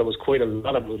 and there was quite a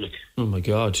lot of blood. Oh my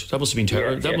God, that must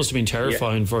have been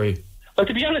terrifying for you. Well,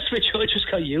 to be honest with you, I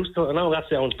just got used to it. I know that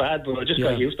sounds bad, but I just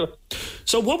got used to it.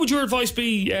 So what would your advice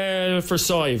be for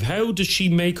Sive? How does she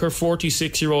make her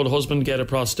 46-year-old husband get a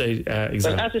prostate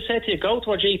exam? Well, as I said to you, go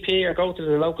to a GP or go to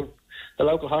the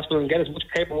local hospital and get as much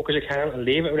paperwork as you can and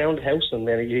leave it around the house, and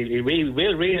then he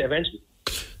will read it eventually.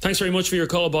 Thanks very much for your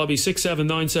call, Bobby.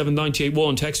 6797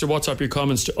 981. Text or WhatsApp your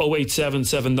comments to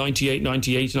 0877 98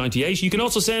 98 98. You can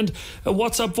also send a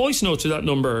WhatsApp voice note to that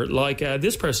number, like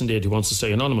this person did, who wants to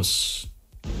stay anonymous.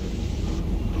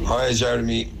 Hi,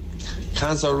 Jeremy.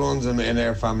 Cancer runs in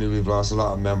our family. We've lost a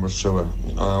lot of members through it.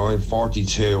 I'm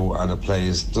 42, and it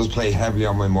does play heavily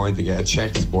on my mind to get it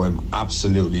checked, but I'm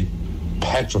absolutely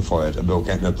petrified about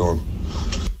getting it done.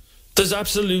 There's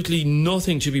absolutely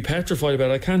nothing to be petrified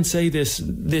about. I can't say this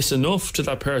enough to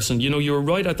that person. You're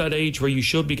right at that age where you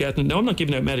should be getting... Now, I'm not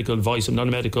giving out medical advice. I'm not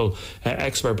a medical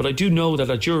expert, but I do know that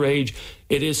at your age,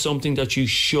 it is something that you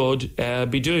should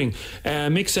be doing.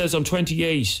 Mick says, I'm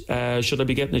 28. Should I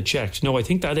be getting it checked? No, I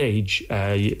think that age,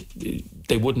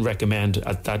 they wouldn't recommend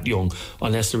at that young,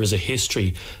 unless there is a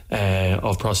history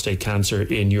of prostate cancer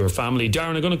in your family.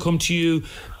 Darren, I'm going to come to you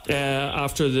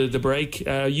after the break.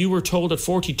 You were told at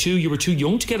 42 you were too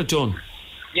young to get it done.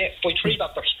 Yeah, by 3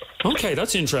 doctors. Okay,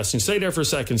 that's interesting. Stay there for a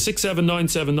second.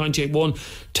 6797 981.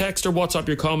 Text or WhatsApp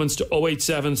your comments to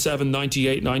 0877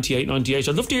 98 98 98.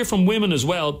 I'd love to hear from women as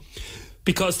well,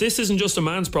 because this isn't just a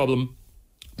man's problem,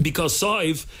 because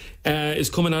Sive is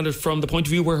coming at it from the point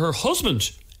of view where her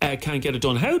husband can't get it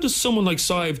done. How does someone like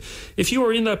Sive, if you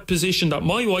are in that position that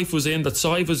my wife was in, that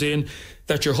Sive was in,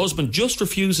 that your husband just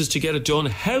refuses to get it done,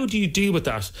 how do you deal with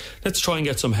that? Let's try and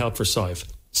get some help for Sive.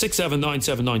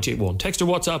 6797 981. Text or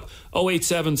WhatsApp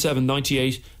 0877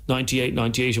 98 98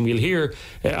 98, and we'll hear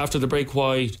after the break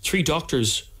why 3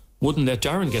 doctors wouldn't let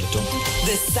Darren get it done.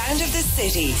 The sound of the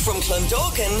city from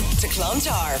Clondalkin to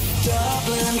Clontarf.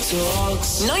 Dublin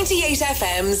Talks. 98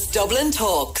 FM's Dublin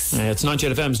Talks. It's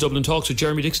 98 FM's Dublin Talks with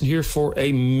Jeremy Dixon here for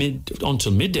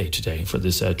until midday today for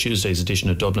this Tuesday's edition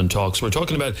of Dublin Talks. We're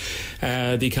talking about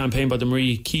the campaign by the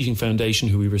Marie Keating Foundation,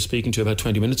 who we were speaking to about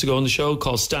 20 minutes ago on the show,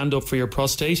 called Stand Up for Your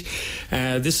Prostate.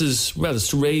 This is, it's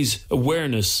to raise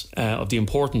awareness of the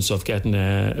importance of getting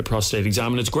a prostate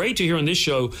exam. And it's great to hear on this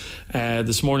show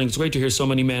this morning, it's great to hear so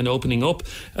many men opening up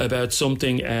about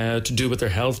something to do with their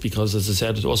health, because, as I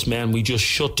said, us men, we just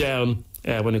shut down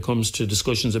when it comes to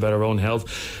discussions about our own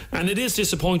health. And it is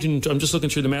disappointing. I'm just looking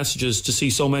through the messages to see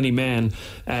so many men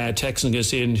texting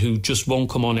us in who just won't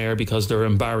come on air because they're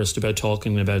embarrassed about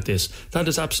talking about this. That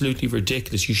is absolutely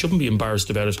ridiculous. You shouldn't be embarrassed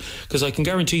about it, because I can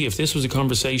guarantee you, if this was a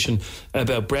conversation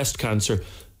about breast cancer,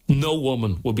 no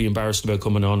woman would be embarrassed about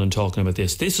coming on and talking about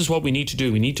this. This is what we need to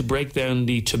do. We need to break down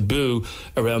the taboo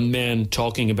around men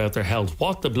talking about their health.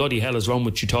 What the bloody hell is wrong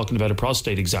with you talking about a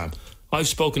prostate exam? I've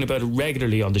spoken about it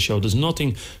regularly on the show. There's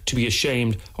nothing to be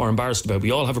ashamed or embarrassed about.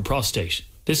 We all have a prostate.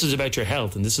 This is about your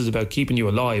health, and this is about keeping you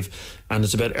alive, and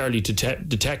it's about early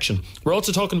detection. We're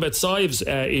also talking about Sive's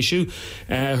issue.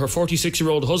 Her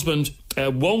 46-year-old husband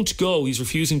won't go. He's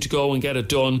refusing to go and get it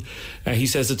done. He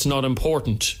says it's not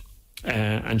important.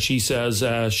 And she says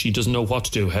she doesn't know what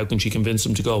to do. How can she convince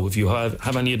him to go? If you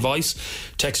have any advice,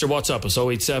 text or WhatsApp us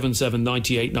 0877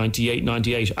 798 98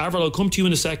 98. Avril, I'll come to you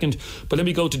in a second, but let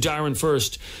me go to Darren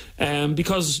first,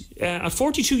 because at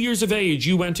 42 years of age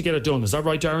you went to get it done. Is that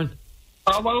right, Darren?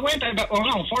 Well, I went I'm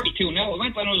 42 now. I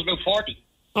went when I was about 40.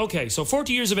 Okay, so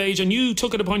 40 years of age, and you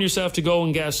took it upon yourself to go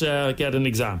and get an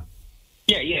exam.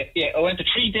 Yeah. I went to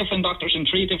 3 different doctors, and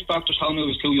 3 different doctors told me I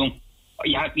was too young.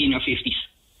 You had to be in your 50s.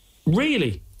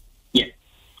 Really? Yeah.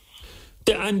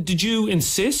 And did you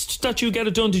insist that you get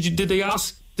it done? Did they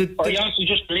ask? I honestly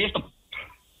just believed them.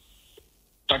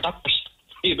 They're doctors.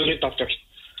 You believe doctors.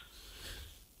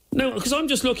 No, because I'm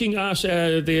just looking at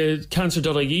the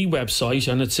cancer.ie website,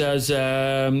 and it says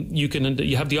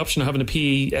you have the option of having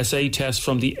a PSA test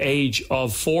from the age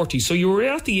of 40. So you were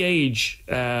at the age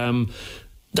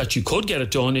that you could get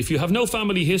it done if you have no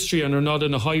family history and are not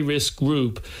in a high-risk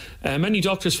group. Many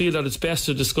doctors feel that it's best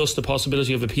to discuss the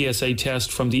possibility of a PSA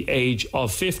test from the age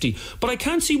of 50. But I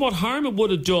can't see what harm it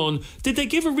would have done. Did they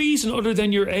give a reason other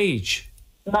than your age?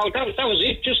 No, that was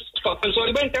it. Just because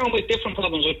I went down with different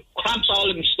problems, with cramps all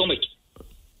in my stomach.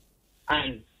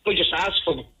 And I just asked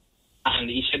for them. And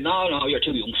he said, no, you're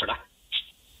too young for that.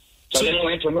 So then I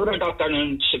went to another doctor,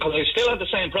 and because I still had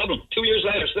the same problem. 2 years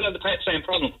later, I still had the same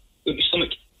problem with my stomach.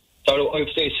 So I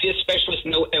see a specialist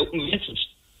now out in Vincent,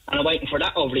 and I'm waiting for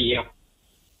that over a year.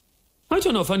 I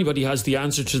don't know if anybody has the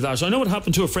answer to that. I know it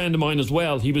happened to a friend of mine as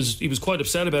well. He was quite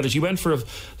upset about it. He went for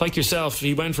like yourself,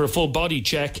 he went for a full body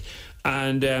check,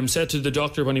 and said to the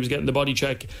doctor when he was getting the body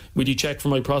check, would you check for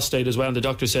my prostate as well? And the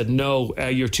doctor said, no,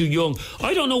 you're too young.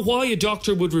 I don't know why a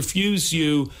doctor would refuse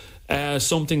you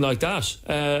something like that.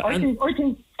 I think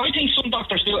some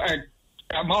doctors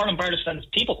are more embarrassed than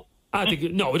people. I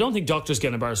don't think doctors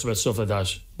get embarrassed about stuff like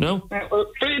that. No?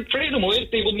 Three of them,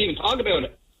 they wouldn't even talk about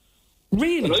it.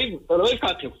 Really? But I've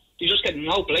got to. You just get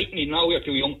no blatantly, no, you're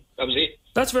too young. That was it.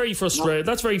 That's very frustrating.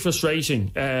 That's very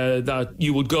frustrating that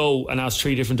you would go and ask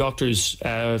 3 different doctors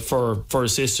for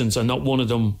assistance, and not one of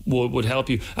them would help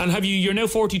you. And you're now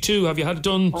 42. Have you had it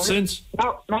done since?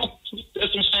 No. That's what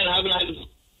I'm saying. I haven't had it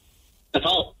at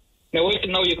all. Now, I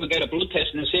didn't know you could get a blood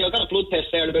test. And I got a blood test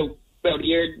there about a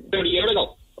year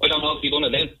ago. I don't know if you've done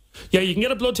it then. Yeah, you can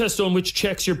get a blood test done which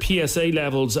checks your PSA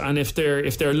levels, and if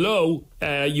they're low,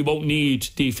 you won't need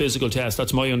the physical test.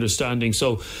 That's my understanding.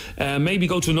 So maybe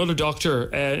go to another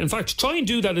doctor. In fact, try and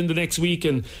do that in the next week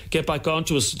and get back on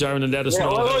to us, Darren, and let us know.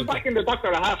 Well, I was back in the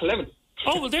doctor at 11:30.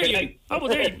 Oh, well,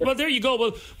 there you go.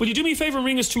 Well, will you do me a favour and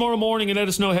ring us tomorrow morning and let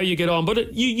us know how you get on?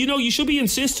 But you should be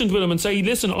insistent with him and say,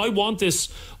 listen, I want this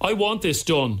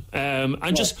done,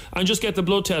 and just get the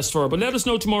blood test for her. But let us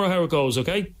know tomorrow how it goes,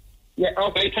 okay? Yeah,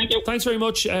 okay, thank you. Thanks very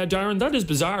much, Darren. That is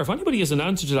bizarre. If anybody has an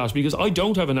answer to that, because I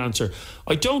don't have an answer.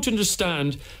 I don't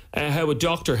understand how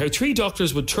 3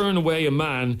 doctors would turn away a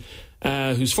man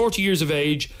who's 40 years of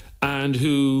age and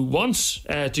who wants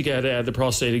to get the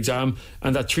prostate exam,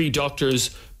 and that 3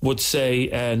 doctors would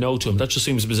say no to him. That just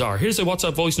seems bizarre. Here's a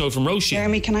WhatsApp voice note from Roisin.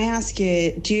 Jeremy, can I ask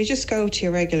you, do you just go to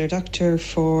your regular doctor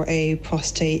for a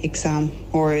prostate exam,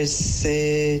 or is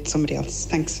it somebody else?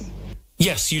 Thanks.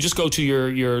 Yes, you just go to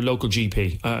your local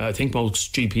GP. I think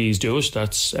most GPs do it.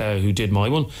 That's who did my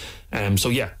one. So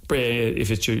yeah,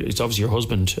 if it's obviously your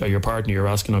husband or your partner you're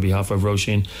asking on behalf of,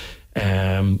 Roisin,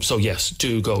 So yes,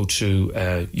 do go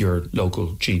to your local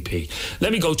GP.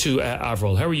 Let me go to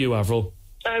Avril. How are you, Avril?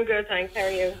 I'm good, thanks. How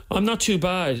are you? I'm not too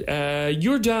bad.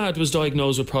 Your dad was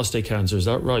diagnosed with prostate cancer, is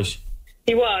that right?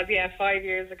 He was, yeah, 5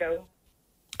 years ago.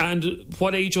 And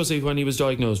what age was he when he was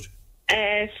diagnosed?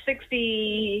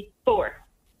 64.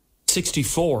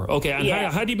 64, okay. And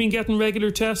Yeah. had he been getting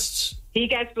regular tests? He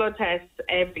gets blood tests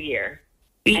every year.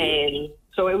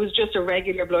 So it was just a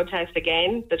regular blood test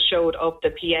again that showed up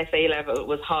the PSA level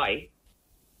was high.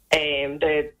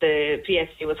 The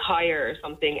PSA was higher or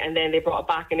something, and then they brought it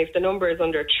back. And if the number is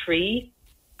under 3,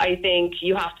 I think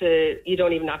you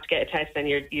don't even have to get a test, and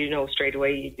you know straight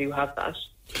away you do have that.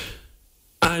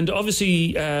 And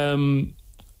obviously, the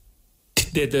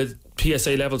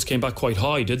PSA levels came back quite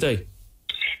high, did they?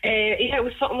 Yeah, it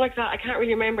was something like that. I can't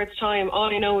really remember at the time.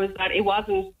 All I know is that it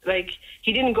wasn't like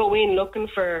he didn't go in looking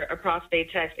for a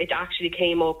prostate test. It actually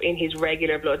came up in his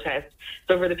regular blood test.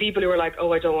 So for the people who are like,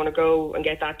 oh, I don't want to go and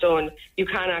get that done, you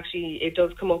can actually, it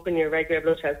does come up in your regular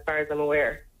blood test as far as I'm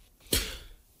aware.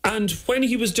 And when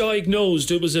he was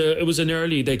diagnosed, it was an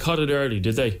early, they caught it early,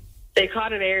 did they? They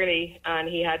caught it early, and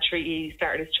he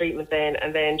started his treatment then,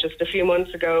 and then just a few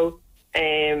months ago,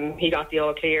 he got the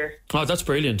all clear. Oh, that's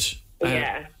brilliant.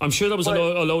 Yeah. I'm sure that was a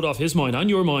load off his mind and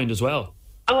your mind as well.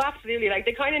 Oh, absolutely. Like,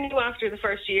 they kind of knew after the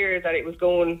first year that it was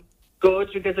going good,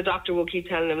 because the doctor will keep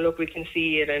telling them, look, we can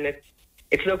see it, and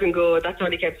it's looking good. That's all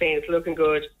he kept saying, it's looking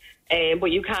good. But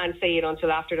you can't say it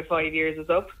until after the 5 years is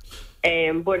up.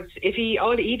 But if he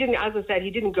didn't, as I said,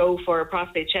 he didn't go for a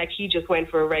prostate check. He just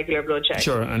went for a regular blood check.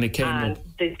 Sure, and it came up. And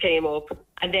this came up.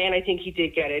 And then I think he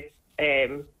did get it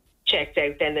checked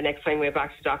out then the next time we went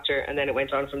back to the doctor, and then it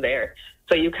went on from there.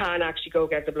 So you can actually go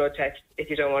get the blood test if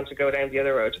you don't want to go down the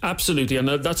other road. Absolutely, and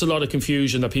that's a lot of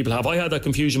confusion that people have. I had that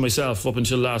confusion myself up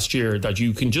until last year, that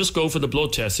you can just go for the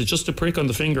blood test. It's just a prick on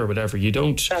the finger or whatever. You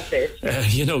don't. That's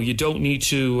it. You don't need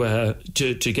to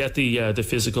get the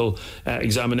physical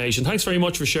examination. Thanks very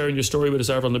much for sharing your story with us,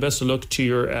 Avril, and the best of luck to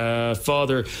your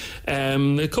father.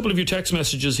 A couple of your text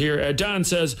messages here. Dan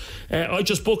says, I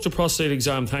just booked a prostate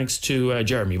exam thanks to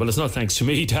Jeremy. Well, it's not thanks to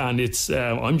me, Dan. It's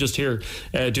I'm just here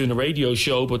doing a radio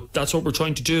show, but that's what we're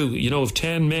trying to do. You know, if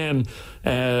 10 men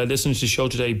listening to the show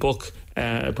today book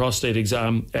a prostate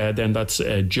exam, then that's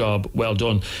a job well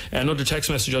done. Another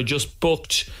text message: I just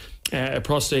booked a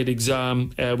prostate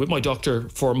exam with my doctor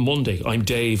for Monday. I'm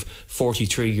Dave,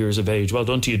 43 years of age. Well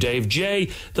done to you, Dave.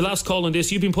 Jay, the last call on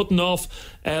this. You've been putting off,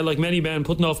 like many men,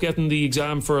 putting off getting the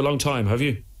exam for a long time, have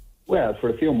you? Well, for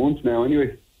a few months now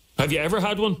anyway. Have you ever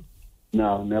had one?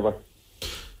 No, never.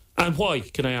 And why,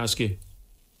 can I ask you?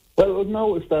 Well, I've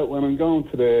noticed that when I'm going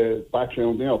to the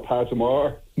bathroom, passing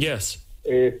water. Yes.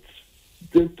 It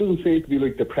doesn't seem to be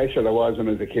like the pressure there was when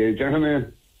I was a kid. Do you know what I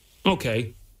mean?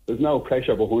 Okay. There's no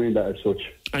pressure behind that as such.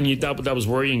 And that was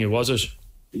worrying you, was it?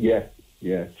 Yeah.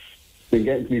 It's been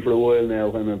getting to me for a while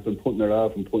now, and I've been putting it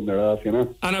off, you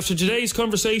know. And after today's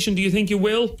conversation, do you think you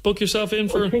will book yourself in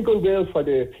for? I think I will for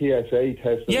the PSA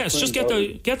test. Yes, just get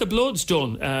the bloods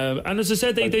done. And as I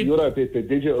said, the other bit, the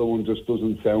digital one just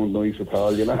doesn't sound nice at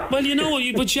all, you know. Well, you know,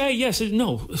 but Jay, yes,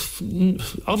 no.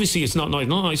 Obviously, it's not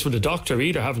nice for the doctor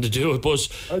either having to do it. But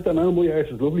I don't know, my arse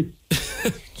is lovely.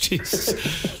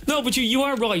 Jesus. No, but you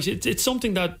are right. It's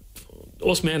something that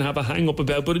us men have a hang up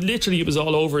about, but literally it was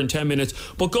all over in 10 minutes.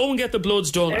 But go and get the bloods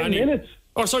done. 10 minutes?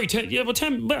 Oh, sorry, 10. Yeah, but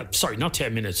 10. Well, sorry, not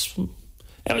 10 minutes. So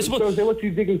what's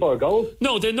you digging for, a goal?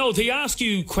 No, they ask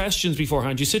you questions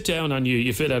beforehand. You sit down and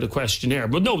you fill out a questionnaire.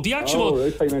 But no, the actual.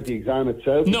 Oh, I meant the exam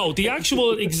itself. No, the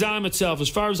actual exam itself, as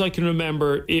far as I can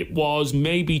remember, it was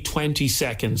maybe 20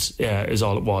 seconds is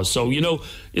all it was. So, you know,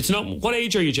 it's not. What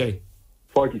age are you, Jay?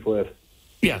 45.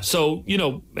 Yeah, so, you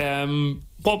know,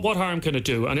 what harm can it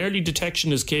do? And early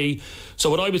detection is key. So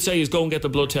what I would say is go and get the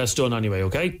blood test done anyway,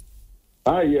 okay?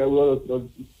 Yeah, well, I'm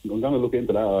going to look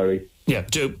into that, alright. Yeah,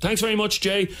 do. Thanks very much,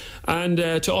 Jay. And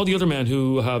to all the other men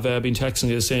who have been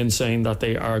texting us in saying that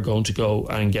they are going to go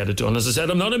and get it done. As I said,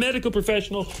 I'm not a medical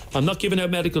professional. I'm not giving out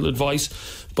medical advice.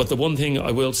 But the one thing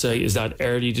I will say is that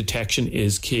early detection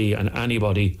is key, and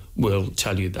anybody will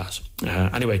tell you that.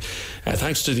 Anyway,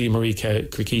 thanks to the Marie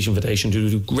Kirkesian Foundation, who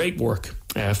do great work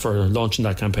for launching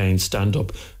that campaign, Stand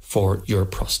Up for Your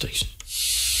Prostate.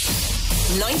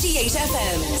 98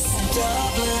 FM's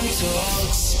Dublin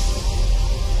Talks.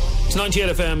 It's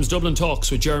 98 FM's Dublin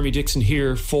Talks with Jeremy Dixon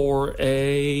here for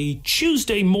a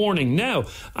Tuesday morning. Now,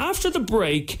 after the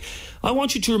break, I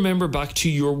want you to remember back to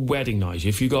your wedding night,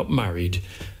 if you got married,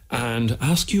 and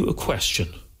ask you a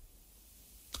question.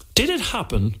 Did it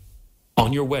happen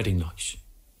on your wedding night?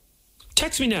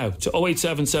 Text me now to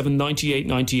 0877 98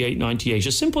 98 98.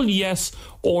 A simple yes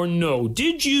or no.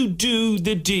 Did you do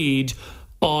the deed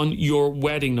on your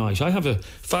wedding night? I have a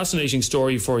fascinating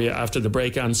story for you after the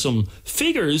break and some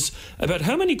figures about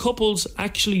how many couples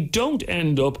actually don't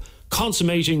end up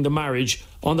consummating the marriage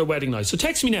on their wedding night. So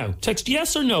text me now. Text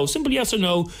yes or no, simple yes or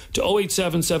no, to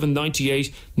 0877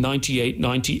 98 98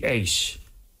 98.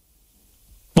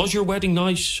 Was your wedding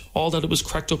night all that it was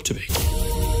cracked up to be?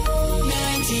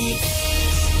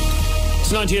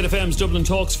 98 FM's Dublin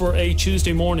Talks for a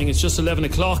Tuesday morning. It's just 11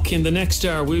 o'clock. In the next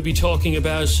hour, we'll be talking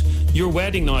about your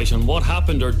wedding night and what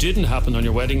happened or didn't happen on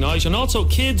your wedding night. And also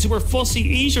kids who are fussy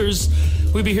eaters.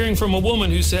 We'll be hearing from a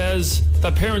woman who says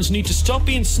that parents need to stop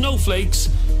being snowflakes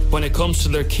when it comes to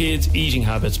their kids' eating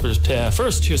habits. But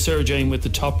first, here's Sarah Jane with the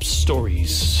top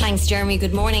stories. Thanks, Jeremy.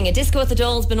 Good morning. A disco at the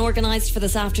Dáil has been organised for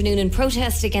this afternoon in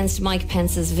protest against Mike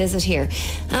Pence's visit here.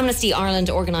 Amnesty Ireland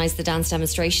organised the dance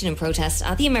demonstration in protest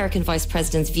at the American Vice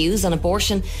President's views on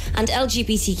abortion and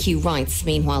LGBTQ rights.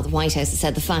 Meanwhile, the White House has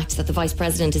said the fact that the Vice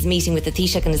President is meeting with the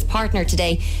Taoiseach and his partner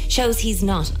today shows he's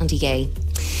not anti-gay.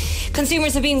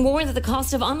 Consumers have been warned that the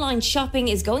cost of online shopping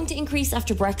is going to increase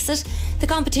after Brexit. The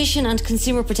Competition and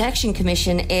Consumer Protection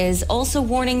Commission is also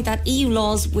warning that EU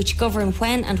laws which govern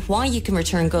when and why you can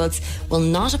return goods will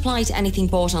not apply to anything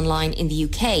bought online in the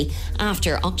UK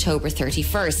after October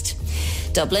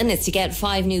 31st. Dublin is to get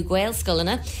 5 new Gael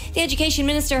scoilna. The Education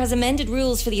Minister has amended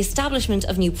rules for the establishment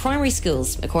of new primary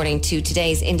schools. According to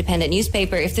today's Independent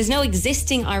newspaper, if there's no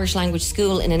existing Irish language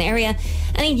school in an area,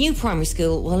 any new primary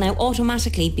school will now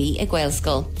automatically be a Gael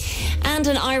school. And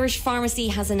an Irish pharmacy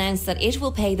has announced that it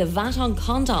will pay the VAT on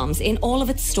condoms in all of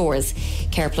its stores.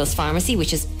 Care Plus Pharmacy,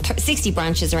 which has 60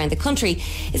 branches around the country,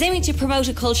 is aiming to promote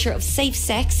a culture of safe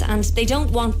sex, and they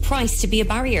don't want price to be a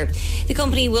barrier. The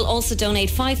company will also donate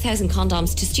 5,000 condoms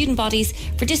to student bodies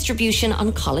for distribution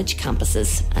on college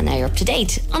campuses. And now you're up to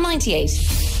date on 98.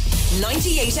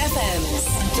 98 FM's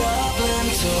Dublin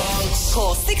Talks.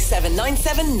 Call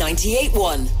 6797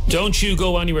 981. Don't you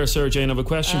go anywhere, Sarah Jane. I have a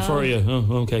question for you.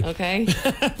 Oh, okay. Okay.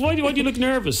 Why do you look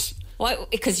nervous? Why?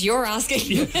 Because you're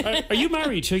asking. Yeah. Are you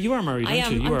married? You are married,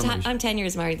 aren't you? I'm 10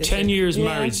 years married this 10 year. years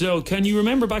married. So can you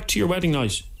remember back to your wedding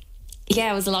night?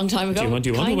 Yeah, it was a long time ago. Do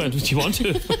you want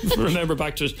to remember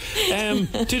back to it?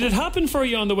 Did it happen for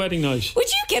you on the wedding night? Would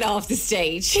you get off the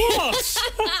stage? What?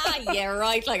 Yeah,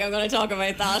 right. Like I'm going to talk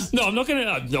about that. No, I'm not going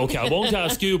to. Okay, I won't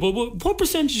ask you. But what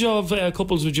percentage of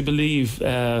couples would you believe?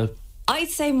 I'd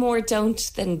say more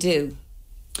don't than do.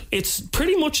 It's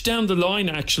pretty much down the line,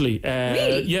 actually.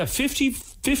 Really? Yeah,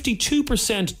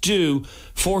 52% do,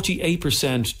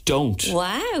 48% don't.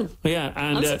 Wow. Yeah,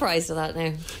 and I'm surprised at that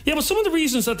now. Yeah, but some of the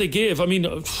reasons that they give, I mean,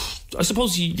 I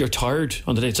suppose you're tired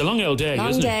on the day. It's a long old day, isn't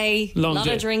it? Long day. A lot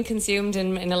of drink consumed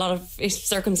in a lot of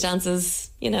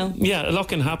circumstances, you know. Yeah, a lot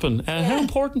can happen. How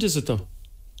important is it, though?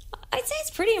 I'd say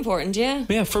it's pretty important, yeah.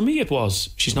 Yeah, for me it was.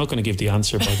 She's not going to give the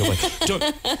answer, by the way.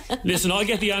 Listen, I'll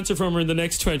get the answer from her in the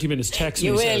next 20 minutes. Text me.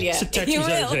 You will, yeah. Text you me,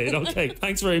 will. Okay,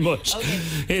 thanks very much. Okay.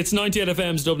 It's 98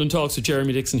 FM's Dublin Talks with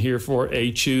Jeremy Dixon here for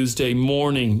a Tuesday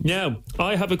morning. Now,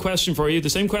 I have a question for you. The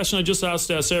same question I just asked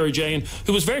Sarah Jane,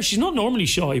 who was she's not normally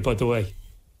shy, by the way.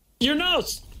 You're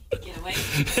not. Get away.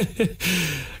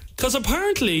 Because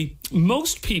apparently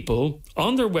most people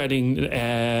on their wedding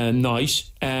night,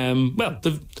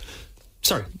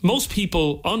 most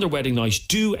people on their wedding night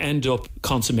do end up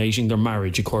consummating their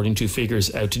marriage, according to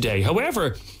figures out today.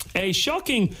 However, a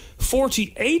shocking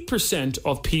 48%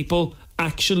 of people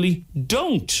actually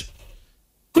don't,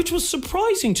 which was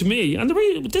surprising to me. And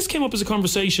this came up as a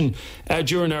conversation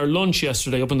during our lunch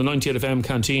yesterday up in the 98 FM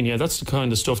canteen. Yeah, that's the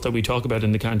kind of stuff that we talk about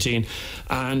in the canteen.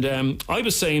 And I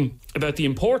was saying about the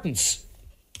importance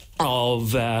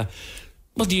of...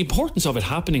 the importance of it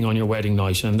happening on your wedding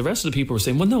night, and the rest of the people were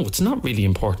saying, well, no, it's not really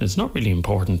important. It's not really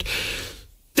important.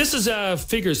 This is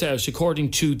figures out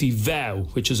according to the Vow,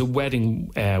 which is a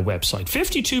wedding website.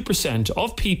 52%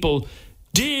 of people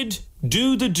did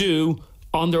do the do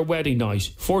on their wedding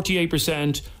night.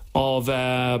 48%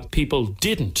 of people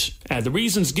didn't. The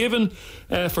reasons given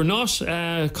for not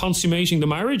consummating the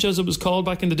marriage, as it was called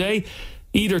back in the day,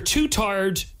 either too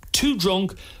tired, too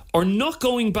drunk, or not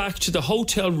going back to the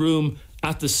hotel room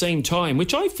at the same time,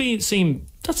 which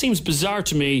seems bizarre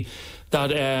to me,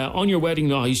 that on your wedding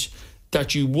night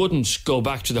that you wouldn't go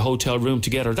back to the hotel room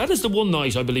together. That is the one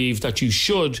night, I believe, that you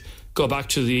should go back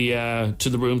to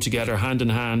the room together, hand in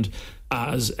hand,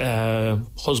 as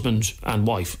husband and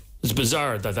wife. It's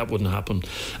bizarre that wouldn't happen.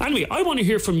 Anyway, I want to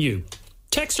hear from you.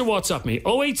 Text or WhatsApp me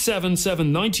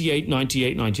 0877 98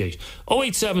 98 98,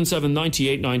 0877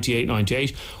 98 98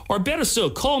 98, or better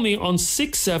still, call me on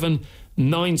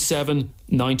 6797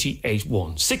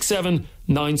 981.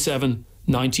 6797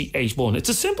 981. It's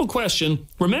a simple question.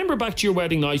 Remember back to your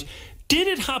wedding night. Did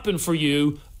it happen for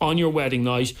you on your wedding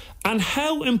night? And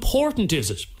how important is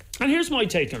it? And here's my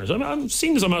take on it. I'm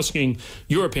seeing as I'm asking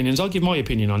your opinions, I'll give my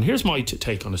opinion on it. Here's my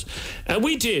take on it.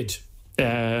 We did.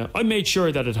 I made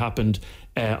sure that it happened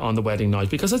on the wedding night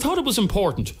because I thought it was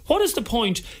important. What is the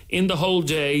point in the whole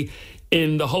day,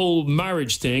 in the whole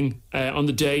marriage thing on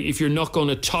the day, if you're not going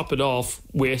to top it off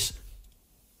with,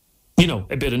 you know,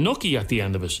 a bit of nookie at the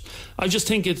end of it? I just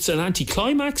think it's an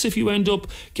anticlimax if you end up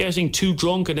getting too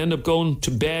drunk and end up going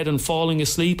to bed and falling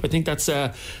asleep. I think that's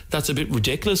a bit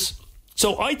ridiculous.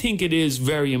 So I think it is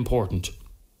very important.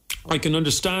 I can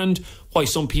understand why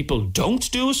some people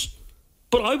don't do it,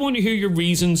 but I want to hear your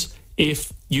reasons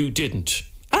if you didn't,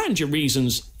 and your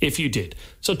reasons if you did.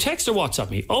 So text or WhatsApp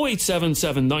me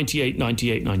 0877 98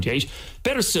 98 98.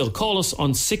 Better still, call us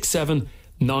on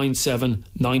 6797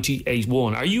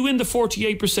 981. Are you in the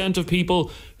 48% of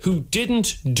people who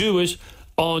didn't do it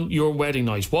on your wedding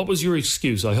night? What was your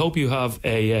excuse? I hope you have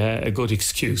a good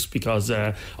excuse, because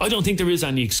I don't think there is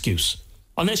any excuse.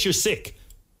 Unless you're sick.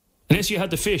 Unless you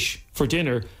had the fish for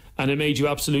dinner and it made you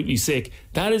absolutely sick.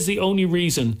 That is the only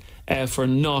reason for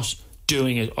not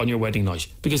doing it on your wedding night.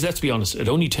 Because let's be honest, it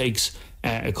only takes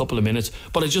a couple of minutes.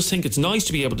 But I just think it's nice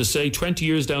to be able to say 20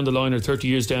 years down the line or 30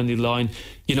 years down the line,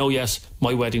 you know, yes,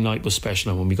 my wedding night was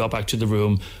special, and when we got back to the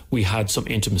room we had some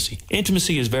intimacy.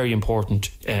 Intimacy is very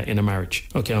important in a marriage.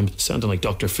 Okay, I'm sounding like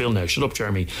Dr. Phil now. Shut up,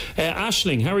 Jeremy.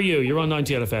 Aisling, how are you? You're on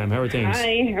 98 FM. How are things?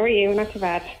 Hi, how are you? Not too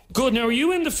bad. Good. Now, are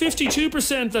you in the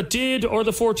 52% that did or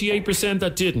the 48%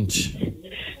 that didn't?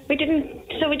 We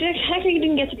actually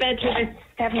didn't get to bed till about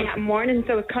 7 that morning,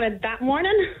 so it was kind of that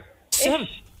morning. 7?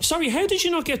 Sorry, how did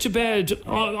you not get to bed?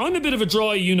 I'm a bit of a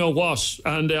dry you-know-what.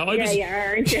 And I was... Yeah, you are,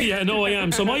 aren't you? Yeah, no, I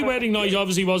am. So my wedding night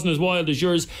obviously wasn't as wild as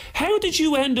yours. How did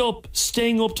you end up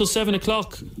staying up till 7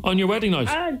 o'clock on your wedding night?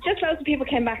 Just loads of people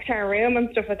came back to our room and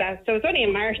stuff like that. So it was only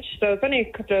in March, so it's only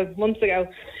a couple of months ago.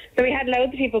 So we had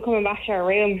loads of people coming back to our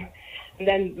room. And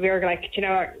then we were like, you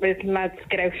know what, lads,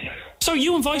 get out. So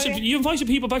you invited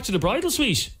people back to the bridal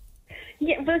suite?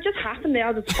 Yeah, well, it just happened. They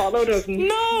all just followed us.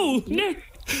 And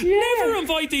Never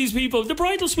invite these people. The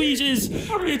bridal suite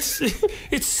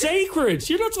it's sacred.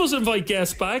 You're not supposed to invite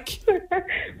guests back.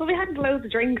 Well, we had loads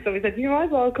of drinks, so we said, you might as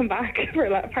well come back for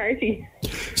that party.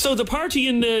 So the party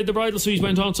in the bridal suite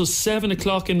went on till 7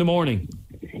 o'clock in the morning?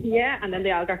 Yeah, and then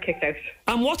they all got kicked out.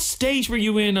 And what stage were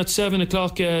you in at 7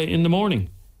 o'clock in the morning?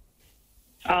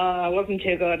 It wasn't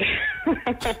too good.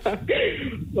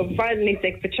 Well, finally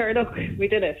sick, but sure, look, we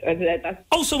did it.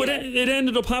 So it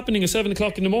ended up happening at 7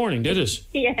 o'clock in the morning, did it?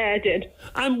 Yeah, it did.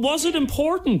 And was it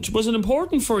important? Was it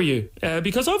important for you?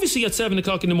 Because obviously at 7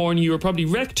 o'clock in the morning you were probably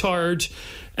wreck tired.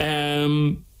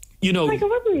 You know, like, it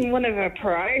wasn't one of a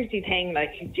priority thing.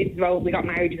 Like, well, we got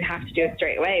married, we have to do it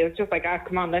straight away. It was just like,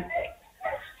 come on, let's,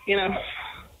 you know.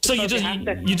 So you just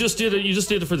did it. You just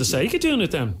did it for the sake of doing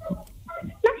it then.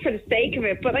 Not for the sake of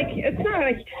it, but like, it's not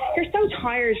like you're so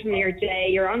tired from your day,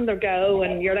 you're on the go,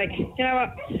 and you're like, you know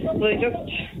what, well, just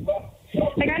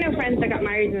like, I know friends that got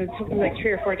married and it took them like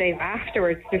 3 or 4 days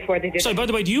afterwards before they did. So, by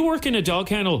the way, do you work in a dog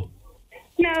kennel?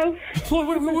 No.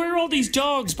 Where are all these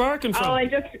dogs barking from? I'm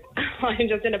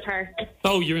just in a park.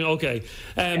 Oh, you're okay.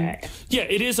 Yeah,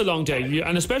 it is a long day,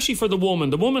 and especially for the woman.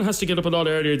 The woman has to get up a lot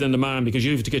earlier than the man because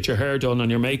you have to get your hair done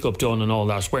and your makeup done and all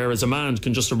that. Whereas a man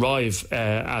can just arrive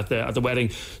at the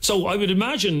wedding. So I would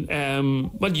imagine,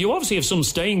 well, you obviously have some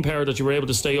staying power that you were able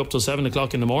to stay up till 7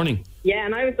 o'clock in the morning. Yeah,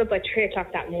 and I was up by 3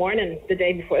 o'clock that morning, the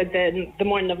day before the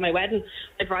morning of my wedding.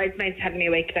 The bridesmaids had me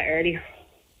awake that early.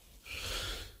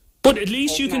 But at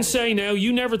least you can say now,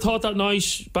 you never thought that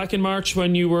night back in March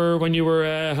when you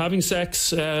were having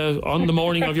sex on the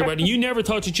morning of your wedding, you never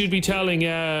thought that you'd be telling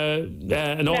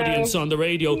an audience on the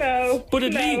radio. No. But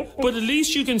at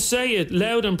least you can say it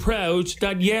loud and proud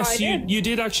that yes, you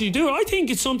did actually do it. I think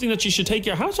it's something that you should take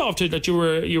your hat off to, that you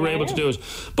were able to do it.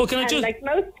 But can I just, like,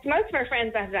 most of our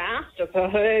friends that had asked us,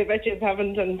 I bet you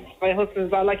haven't, and my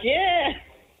husband's all like, yeah.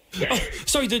 Oh,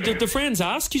 sorry, the friends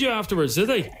asked you afterwards, did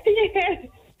they? Yeah.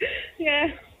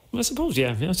 Yeah. I suppose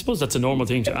that's a normal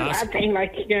thing to ask. It's a bad thing,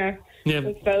 like, yeah.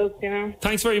 I suppose, you know.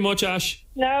 Thanks very much, Ash.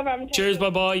 No problem. Cheers,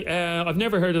 bye-bye. I've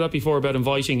never heard of that before, about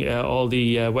inviting all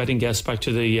the wedding guests back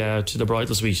to the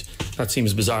bridal suite. That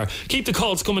seems bizarre. Keep the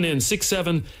calls coming in,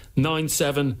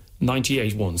 6797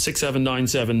 981,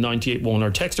 6797 981, or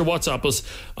text or WhatsApp us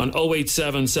on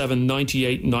 0877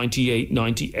 98 98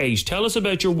 98. Tell us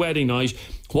about your wedding night.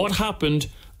 What happened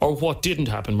or what didn't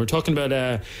happen. We're talking about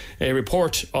a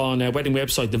report on a wedding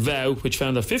website, The Vow, which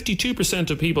found that 52%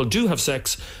 of people do have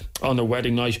sex on their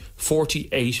wedding night,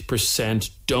 48%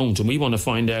 don't. And we want to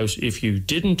find out, if you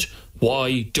didn't,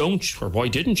 why don't, or why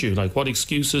didn't you? Like, what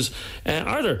excuses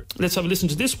are there? Let's have a listen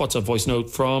to this WhatsApp voice note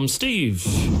from Steve.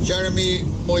 Jeremy,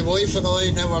 my wife and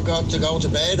I never got to go to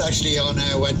bed actually on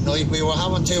our wedding night. We were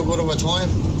having too good of a time.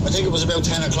 I think it was about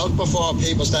 10 o'clock before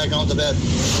people started going to bed.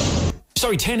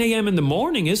 Sorry, 10 a.m. in the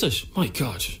morning, is it? My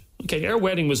God. Okay, our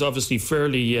wedding was obviously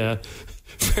fairly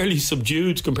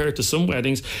subdued compared to some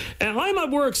weddings. I'm at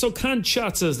work, so can't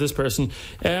chat, says this person.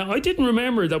 I didn't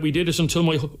remember that we did it until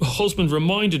my husband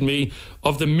reminded me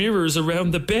of the mirrors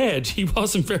around the bed. He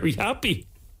wasn't very happy.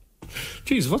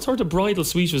 Jeez, what sort of bridal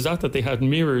suite was that they had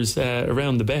mirrors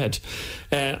around the bed?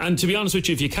 And to be honest with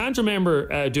you, if you can't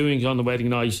remember doing it on the wedding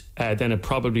night, then it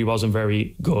probably wasn't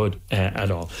very good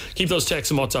at all. Keep those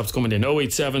texts and WhatsApps coming in.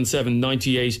 0877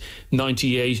 98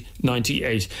 98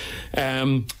 98.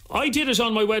 I did it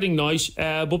on my wedding night,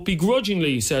 but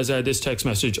begrudgingly, says this text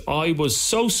message. I was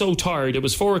so tired. It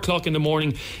was 4 o'clock in the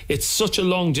morning. It's such a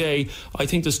long day. I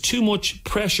think there's too much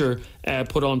pressure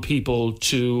put on people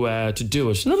to do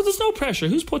it. No, there's no pressure.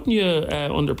 Who's putting you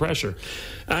under pressure?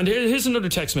 And here's another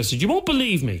text message. You won't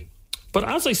believe me, but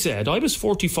as I said, I was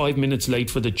 45 minutes late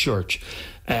for the church.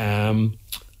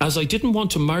 As I didn't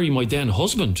want to marry my then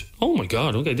husband. Oh my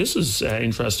God, okay, this is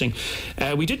interesting.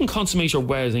 We didn't consummate our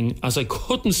wedding as I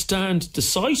couldn't stand the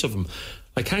sight of him.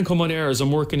 I can't come on air as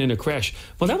I'm working in a creche.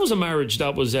 Well, that was a marriage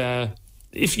that was...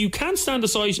 if you can't stand the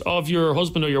sight of your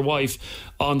husband or your wife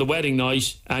on the wedding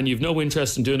night and you've no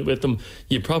interest in doing it with them,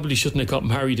 you probably shouldn't have got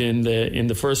married in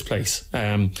the first place.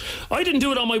 I didn't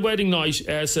do it on my wedding night,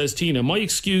 says Tina. My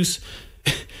excuse...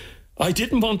 I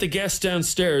didn't want the guests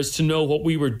downstairs to know what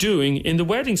we were doing in the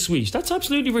wedding suite. That's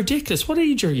absolutely ridiculous. What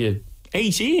age are you?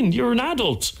 18. You're an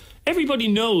adult. Everybody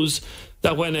knows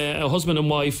that when a husband and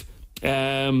wife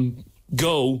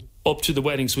go up to the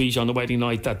wedding suite on the wedding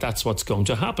night, that's what's going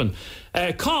to happen.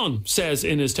 Con says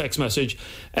in his text message,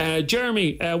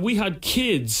 Jeremy, we had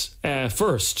kids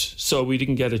first, so we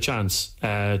didn't get a chance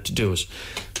to do it.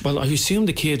 Well, I assume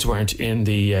the kids weren't in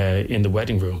the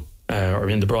wedding room. Or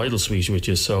in the bridal suite with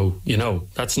you, so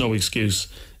that's no excuse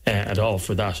at all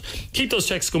for that. Keep those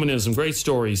texts coming in, some great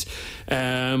stories.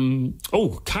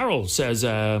 Carol says,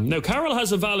 now Carol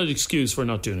has a valid excuse for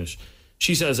not doing it.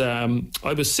 She says, I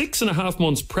was 6.5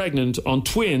 months pregnant on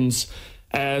twins,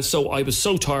 so I was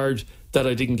so tired that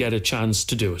I didn't get a chance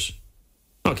to do it.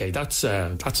 Okay, that's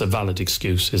a valid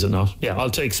excuse, is it not? Yeah, I'll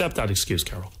accept that excuse,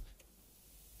 Carol.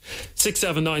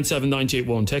 67979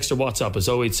 981. Text or WhatsApp is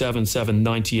 0877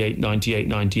 98 98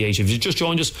 98. If you just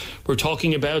joined us, we're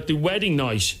talking about the wedding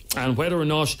night and whether or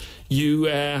not you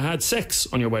had sex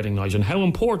on your wedding night and how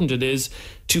important it is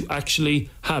to actually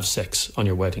have sex on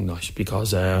your wedding night,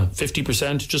 because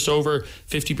 50%, just over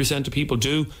 50% of people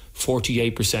do,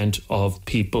 48% of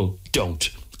people don't.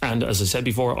 And as I said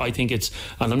before, I think it's,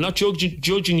 and I'm not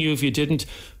judging you if you didn't,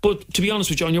 but to be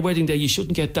honest with you, on your wedding day, you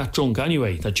shouldn't get that drunk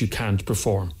anyway that you can't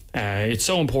perform. It's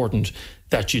so important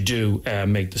that you do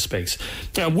make the space.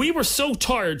 We were so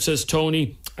tired, says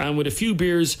Tony, and with a few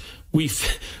beers, we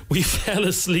fell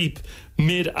asleep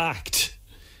mid-act.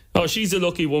 Oh, she's a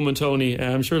lucky woman, Tony.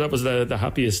 I'm sure that was the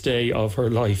happiest day of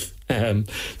her life,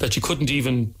 that you couldn't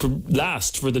even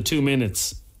last for the 2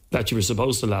 minutes that you were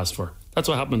supposed to last for. That's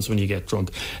what happens when you get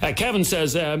drunk. Kevin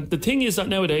says, the thing is that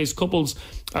nowadays couples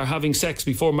are having sex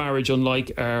before marriage,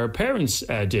 unlike our parents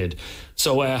did.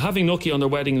 So having nookie on their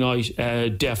wedding night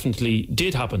definitely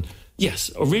did happen. Yes,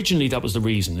 originally that was the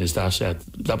reason, is that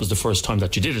that was the first time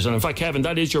that you did it. And in fact, Kevin,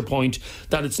 that is your point,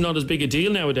 that it's not as big a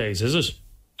deal nowadays, is it?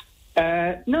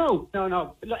 No.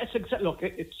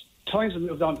 It's times have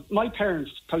moved on. My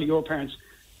parents, probably your parents,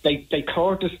 they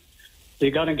courted,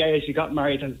 they got engaged, you got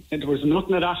married, and there was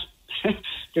nothing of that.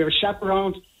 They were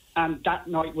chaperoned, and that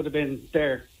night would have been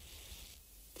their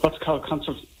what's called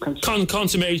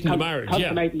consummating the marriage.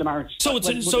 Consummating the marriage. So it's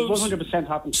 100%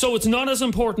 happened. So it's not as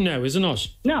important now, is it not?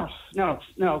 No,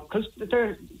 because this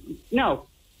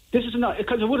is not,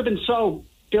 because it would have been so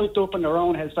built up in their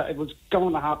own heads that it was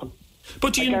going to happen.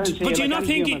 But do you not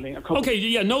think... Okay,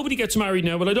 yeah, nobody gets married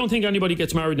now, but I don't think anybody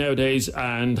gets married nowadays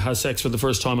and has sex for the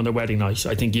first time on their wedding night.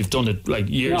 I think you've done it like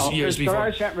years before. There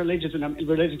are certain religions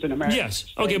in America.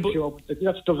 Yes, okay, but...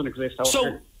 That doesn't exist.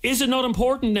 So, is it not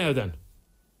important now then?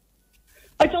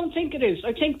 I don't think it is.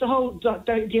 I think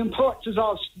the importance is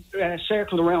all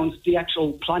circled around the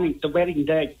actual planning, the wedding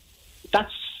day. I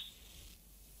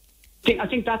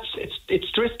think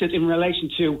it's drifted in relation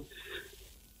to...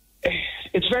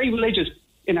 It's very religious.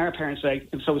 in our parents' day,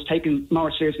 and so it's taken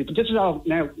more seriously. But this is all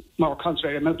now more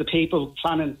concentrated amount of people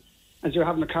planning, as you're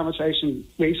having a conversation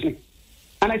recently.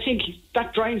 And I think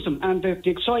that drains them, and the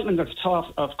excitement of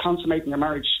thought of consummating a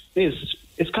marriage is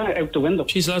kind of out the window.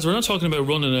 Jeez, lads, we're not talking about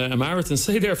running a marathon.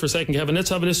 Stay there for a second, Kevin. Let's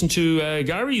have a listen to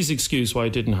Gary's excuse why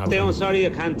it didn't happen. I'm sorry I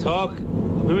can't talk.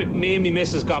 Me and my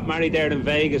missus got married there in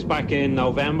Vegas back in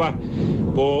November,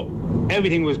 but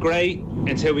everything was great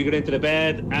until we got into the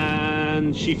bed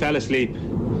and she fell asleep.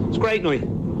 It was a great night.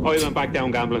 I went back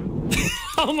down gambling.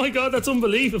 Oh my God, that's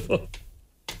unbelievable.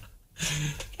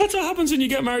 That's what happens when you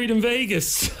get married in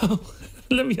Vegas.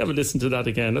 Let me have a listen to that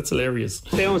again. That's hilarious.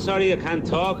 I'm sorry I can't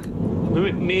talk.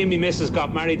 Me and my missus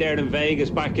got married there in Vegas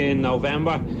back in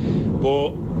November,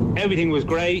 but everything was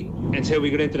great until we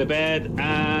got into the bed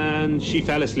and she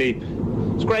fell asleep. It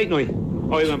was a great night.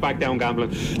 I went back down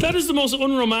gambling. That is the most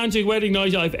unromantic wedding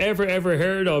night I've ever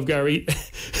heard of, Gary.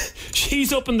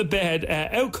 She's up in the bed,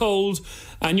 out cold,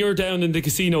 and you're down in the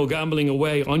casino gambling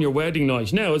away on your wedding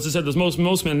night. Now, as I said, there's most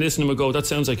men listening will go, that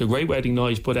sounds like a great wedding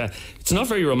night, but it's not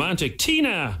very romantic.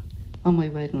 Tina! On my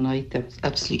wedding night, there was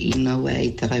absolutely no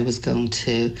way that I was going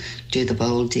to do the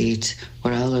bold deed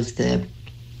where all of the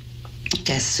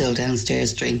guests still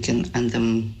downstairs drinking and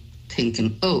them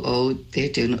thinking, oh, they're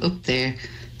doing it up there.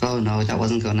 Oh no, that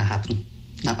wasn't going to happen.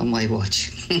 Not on my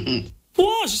watch.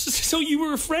 What? So you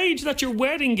were afraid that your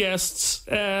wedding guests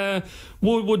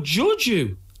would judge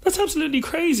you? That's absolutely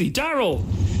crazy. Daryl.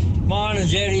 Morning,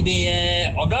 Jeremy.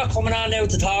 I'm not coming on now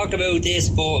to talk about this,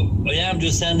 but I am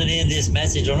just sending in this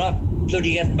message. I'm not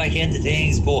bloody getting back into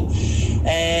things, but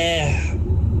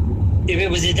if it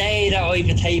was a day that I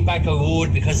could take back, I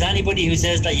would, because anybody who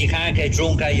says that you can't get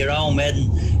drunk at your own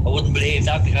wedding, I wouldn't believe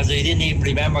that, because I didn't even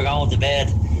remember going to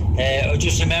bed. I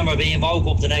just remember being woke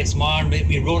up the next morning with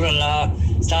my brother-in-law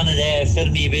standing there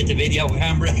filming me with the video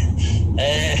camera.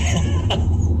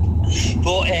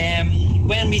 But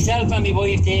when myself and my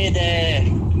wife did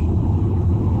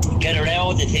get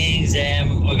around to things,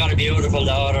 I got a beautiful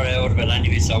daughter out of it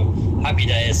anyway, so happy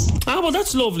days. Well,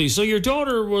 that's lovely. So your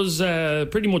daughter was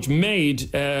pretty much made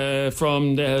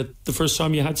from the first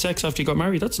time you had sex after you got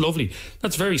married. That's lovely.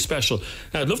 That's very special.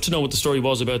 I'd love to know what the story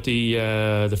was about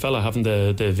the fella having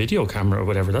the video camera or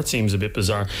whatever. That seems a bit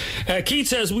bizarre. Keith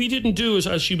says, we didn't do it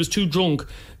as she was too drunk,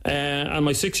 and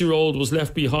my 6-year-old was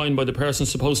left behind by the person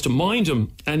supposed to mind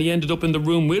him, and he ended up in the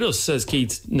room with us, says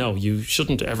Keith. No, you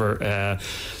shouldn't ever...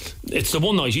 it's the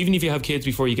one night, even if you have kids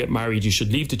before you get married, you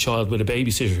should leave the child with a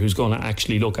babysitter who's going to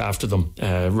actually look after them,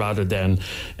 rather than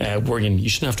worrying. You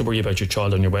shouldn't have to worry about your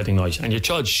child on your wedding night, and your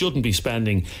child shouldn't be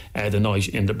spending the night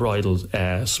in the bridal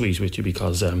suite with you,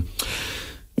 because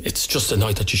it's just a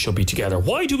night that you should be together.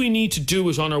 Why do we need to do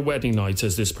it on our wedding night,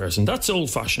 says this person? That's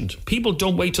old-fashioned. People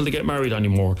don't wait till they get married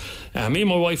anymore. Me and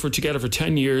my wife were together for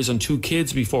 10 years and 2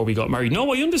 kids before we got married.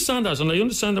 No, I understand that, and I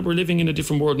understand that we're living in a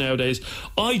different world nowadays.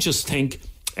 I just think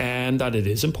that it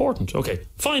is important. Okay,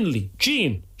 finally,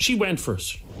 Jean, she went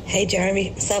first. Hey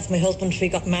Jeremy, myself and my husband, we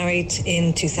got married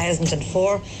in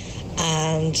 2004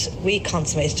 and we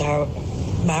consummated our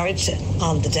marriage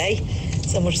on the day,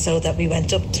 so much so that we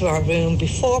went up to our room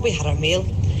before we had our meal.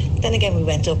 Then again we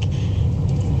went up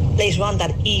later on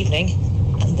that evening,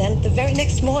 and then the very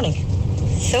next morning.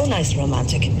 So nice and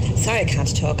romantic. Sorry I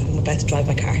can't talk, I'm about to drive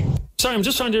my car. Sorry, I'm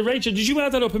just trying to... Rachel, did you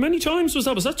add that up? How many times was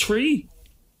that? Was that 3?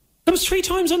 That was 3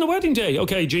 times on the wedding day.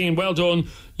 Okay, Jean, well done.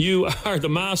 You are the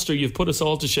master. You've put us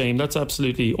all to shame. That's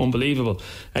absolutely unbelievable.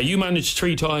 You managed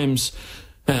 3 times.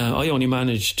 I only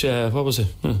managed,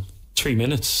 3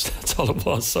 minutes. That's all it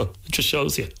was. So it just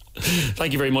shows you.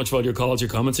 Thank you very much for all your calls,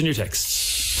 your comments and your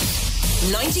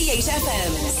texts. 98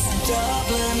 FM.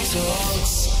 Dublin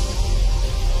Talks.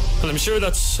 And I'm sure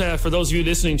that's, for those of you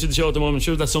listening to the show at the moment, I'm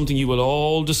sure that's something you will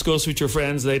all discuss with your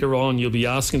friends later on. You'll be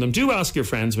asking them. Do ask your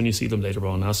friends when you see them later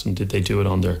on. Ask them, did they do it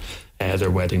on their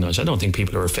wedding night? I don't think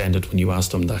people are offended when you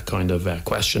ask them that kind of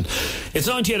question. It's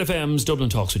 98 FM's Dublin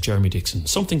Talks with Jeremy Dixon.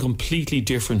 Something completely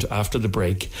different after the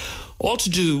break. All to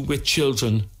do with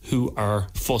children who are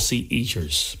fussy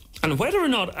eaters. And whether or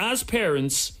not, as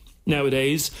parents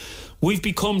nowadays, we've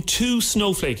become too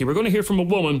snowflakey. We're going to hear from a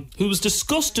woman who was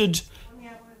disgusted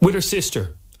with her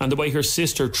sister and the way her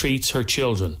sister treats her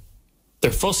children. They're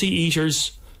fussy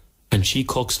eaters and she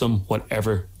cooks them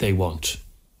whatever they want.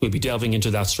 We'll be delving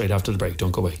into that straight after the break. Don't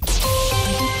go away.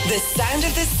 The sound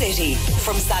of the city,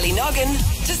 from Sallynoggin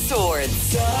to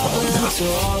Swords. Dublin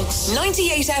Talks.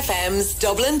 98 FM's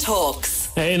Dublin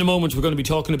Talks. In a moment we're going to be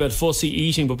talking about fussy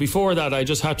eating, but before that I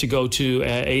just had to go to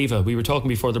Ava. We were talking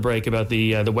before the break about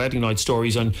the wedding night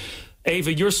stories, and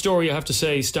Ava, your story, I have to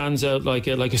say, stands out like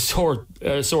a sore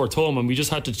thumb, and we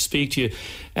just had to speak to you.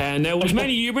 And now, it was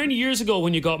many years ago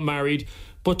when you got married,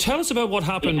 but tell us about what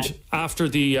happened after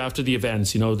the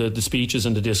events, the speeches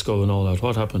and the disco and all that.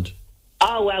 What happened?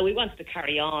 Oh, well, we wanted to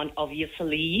carry on,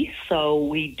 obviously, so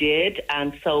we did.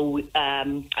 And so, I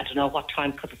don't know what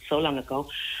time, because it's so long ago,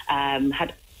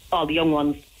 had all the young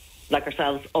ones, like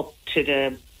ourselves, up to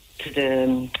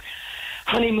the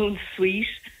honeymoon suite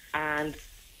and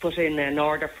put in an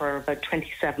order for about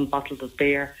 27 bottles of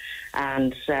beer.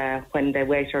 And when the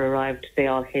waiter arrived, they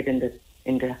all hid in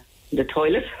the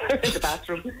toilet, in the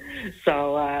bathroom.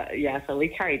 So, so we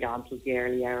carried on till the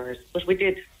early hours. But we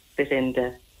did fit in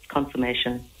the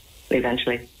consummation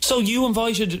eventually. So you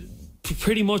invited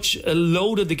pretty much a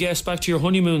load of the guests back to your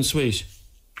honeymoon suite?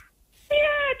 Yeah,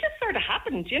 it just sort of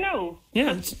happened,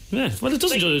 Yeah. Well, it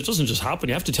doesn't just happen.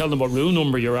 You have to tell them what room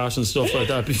number you're at and stuff like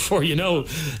that before you know.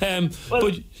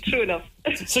 But true enough.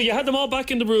 So you had them all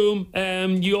back in the room.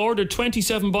 You ordered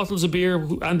 27 bottles of beer,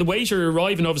 and the waiter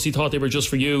arriving obviously thought they were just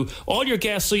for you. All your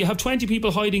guests. So you have 20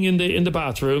 people hiding in the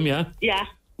bathroom. Yeah. Yeah.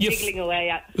 Giggling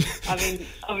away. I mean,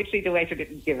 obviously the waiter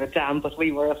didn't give a damn, but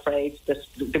we were afraid that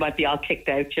they might be all kicked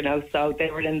out, so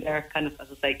they were in there kind of, as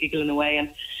I say, giggling away,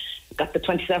 and got the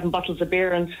 27 bottles of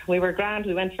beer, and we were grand.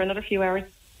 We went for another few hours.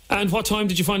 And what time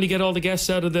did you finally get all the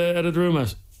guests out of the room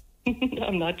at?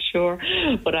 I'm not sure,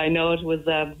 but I know it was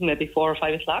maybe 4 or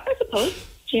 5 o'clock, I suppose.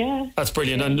 Yeah. That's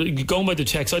brilliant. And going by the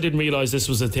text, I didn't realise this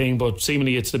was a thing, but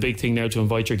seemingly it's the big thing now to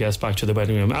invite your guests back to the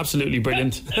wedding room. Absolutely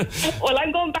brilliant. Well,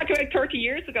 I'm going back about 30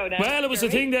 years ago now. Well, it was a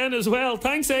thing then as well.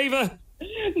 Thanks, Ava.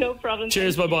 No problem.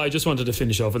 Cheers, bye-bye. I just wanted to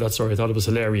finish off with that story. I thought it was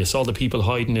hilarious. All the people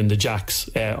hiding in the jacks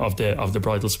of the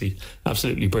bridal suite.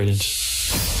 Absolutely brilliant.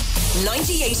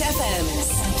 98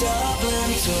 FM.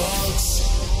 Dublin Talks.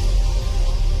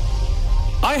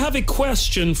 I have a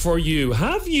question for you.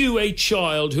 Have you a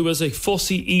child who is a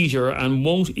fussy eater and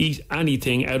won't eat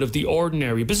anything out of the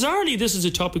ordinary? Bizarrely, this is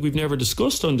a topic we've never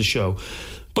discussed on the show.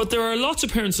 But there are lots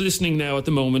of parents listening now at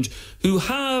the moment who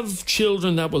have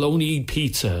children that will only eat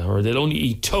pizza, or they'll only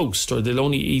eat toast, or they'll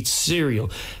only eat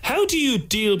cereal. How do you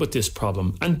deal with this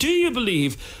problem? And do you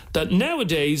believe that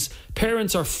nowadays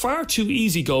parents are far too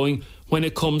easygoing when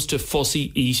it comes to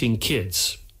fussy eating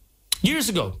kids? Years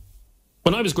ago,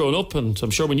 when I was growing up, and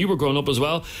I'm sure when you were growing up as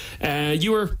well,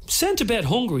 you were sent to bed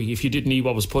hungry if you didn't eat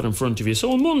what was put in front of you.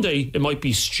 So on Monday, it might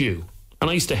be stew. And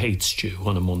I used to hate stew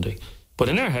on a Monday. But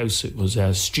in our house, it was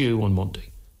stew on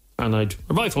Monday. And I'd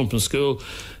arrive home from school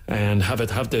and have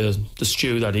the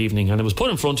stew that evening. And it was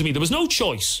put in front of me. There was no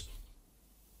choice.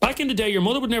 Back in the day, your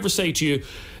mother would never say to you,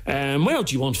 well,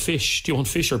 do you want fish? Do you want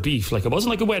fish or beef? Like, it wasn't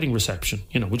like a wedding reception.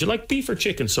 Would you like beef or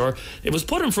chicken, sir? It was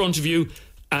put in front of you,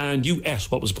 and you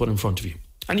ate what was put in front of you.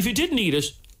 And if you didn't eat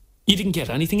it, you didn't get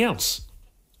anything else.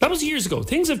 That was years ago.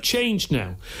 Things have changed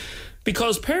now.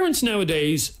 Because parents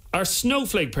nowadays are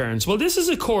snowflake parents. Well, this is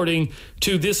according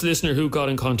to this listener who got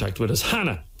in contact with us,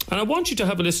 Hannah. And I want you to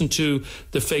have a listen to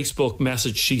the Facebook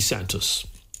message she sent us.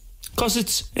 Because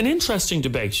it's an interesting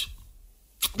debate.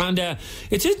 And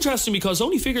it's interesting because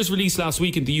only figures released last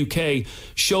week in the UK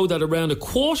show that around a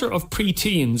quarter of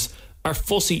preteens are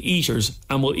fussy eaters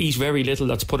and will eat very little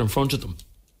that's put in front of them.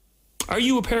 Are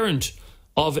you a parent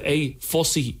of a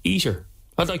fussy eater?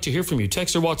 I'd like to hear from you.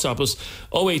 Text or WhatsApp us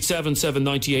 087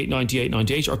 798 98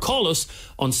 98 or call us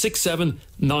on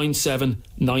 6797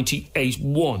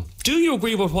 981. Do you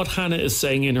agree with what Hannah is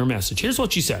saying in her message? Here's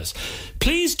what she says.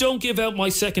 Please don't give out my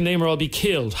second name or I'll be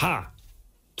killed. Ha!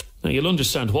 Now, you'll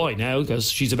understand why now, because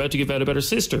she's about to give out about her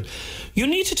sister. You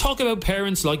need to talk about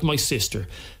parents like my sister.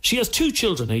 She has 2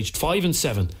 children, aged 5 and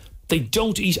 7. They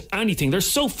don't eat anything. They're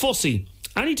so fussy.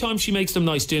 Anytime she makes them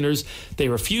nice dinners, they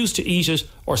refuse to eat it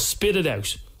or spit it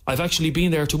out. I've actually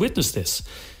been there to witness this.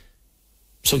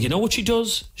 So you know what she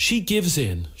does? She gives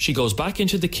in. She goes back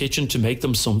into the kitchen to make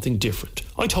them something different.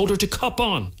 I told her to cop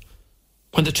on.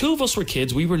 When the 2 of us were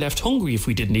kids, we were left hungry if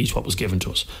we didn't eat what was given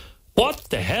to us. What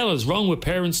the hell is wrong with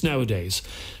parents nowadays?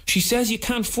 She says you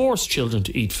can't force children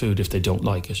to eat food if they don't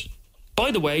like it.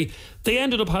 By the way, they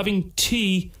ended up having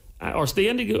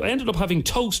ended up having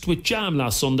toast with jam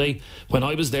last Sunday when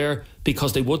I was there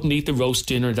because they wouldn't eat the roast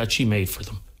dinner that she made for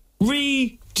them.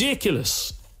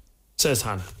 Ridiculous, says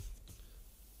Hannah.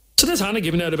 So there's Hannah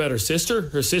giving out about her sister.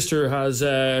 Her sister has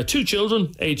 2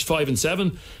 children, aged 5 and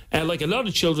 7. Like a lot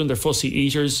of children, they're fussy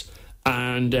eaters.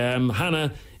 And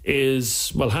Hannah's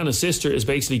sister is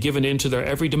basically giving in to their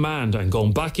every demand and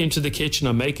going back into the kitchen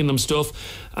and making them stuff.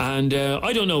 And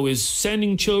I don't know, is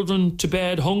sending children to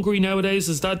bed hungry nowadays,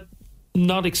 is that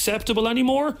not acceptable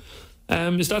anymore?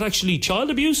 Is that actually child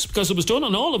abuse? Because it was done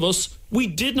on all of us. We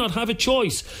did not have a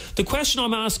choice. The question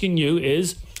I'm asking you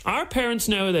is, are parents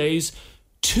nowadays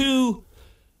too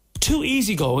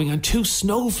easygoing and too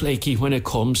snowflakey when it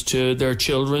comes to their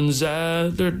children's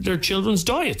their children's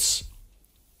diets?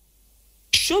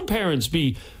 Should parents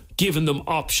be giving them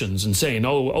options and saying,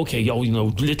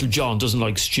 little John doesn't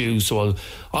like stew, so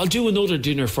I'll do another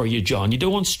dinner for you, John. You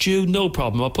don't want stew? No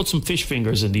problem. I'll put some fish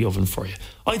fingers in the oven for you.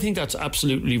 I think that's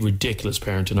absolutely ridiculous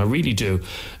parenting. I really do.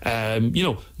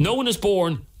 No one is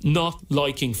born not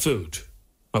liking food.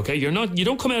 Okay, you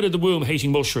don't come out of the womb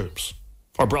hating mushrooms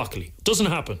or broccoli. It doesn't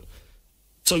happen.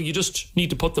 So you just need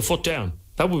to put the foot down.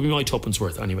 That would be my tuppence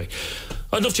worth anyway.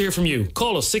 I'd love to hear from you.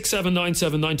 Call us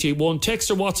 67979 981. Text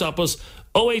or WhatsApp us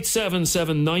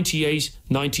 0877 98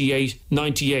 98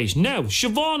 98. Now,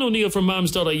 Siobhan O'Neill from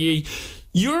mams.ie.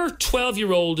 Your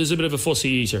 12-year-old is a bit of a fussy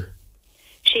eater.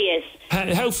 She is.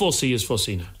 How fussy is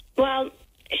fussy now? Well,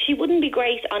 she wouldn't be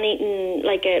great on eating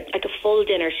like a full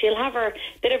dinner. She'll have her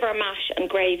bit of her mash and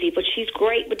gravy, but she's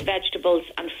great with vegetables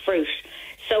and fruit.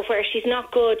 So where she's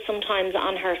not good sometimes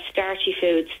on her starchy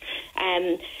foods,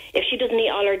 if she doesn't eat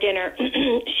all her dinner,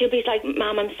 she'll be like,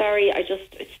 Mom, I'm sorry,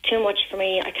 it's too much for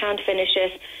me, I can't finish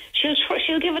it.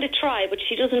 She'll give it a try, but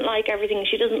she doesn't like everything.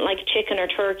 She doesn't like chicken or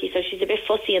turkey, so she's a bit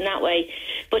fussy in that way.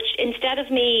 But instead of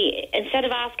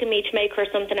asking me to make her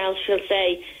something else, she'll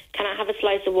say, can I have a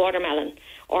slice of watermelon?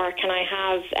 Or can I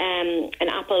have an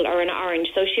apple or an orange?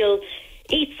 So she'll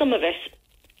eat some of it,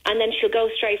 and then she'll go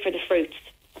straight for the fruits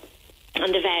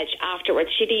and the veg afterwards.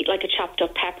 She'd eat like a chopped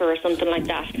up pepper or something like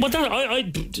that. Well,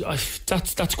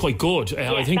 that's quite good.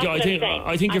 I think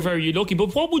you're very lucky.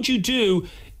 But what would you do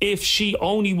if she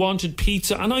only wanted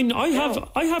pizza? And I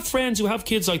have friends who have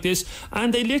kids like this,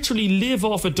 and they literally live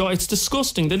off a diet. It's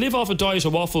disgusting. They live off a diet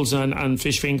of waffles and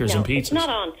fish fingers and pizzas. It's not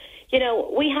on.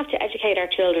 We have to educate our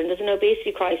children. There's an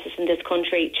obesity crisis in this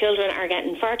country. Children are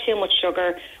getting far too much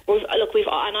sugar.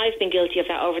 And I've been guilty of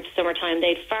that over the summertime.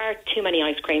 They had far too many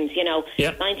ice creams,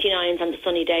 99s on the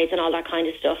sunny days and all that kind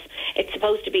of stuff. It's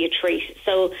supposed to be a treat.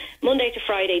 So Monday to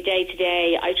Friday, day to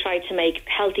day, I try to make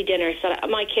healthy dinners. So that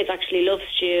my kids actually love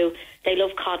stew. They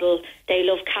love coddle. They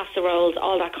love casseroles,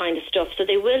 all that kind of stuff. So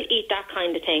they will eat that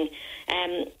kind of thing.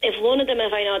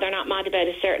 If I know they're not mad about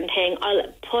a certain thing, I'll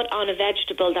put on a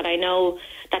vegetable that I know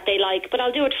that they like, but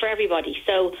I'll do it for everybody.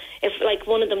 So if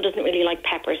one of them doesn't really like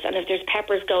peppers, and if there's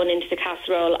peppers going into the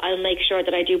casserole, I'll make sure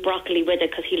that I do broccoli with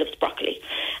it because he loves broccoli.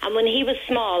 And when he was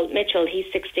small, Mitchell, he's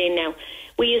 16 now,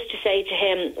 we used to say to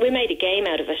him, we made a game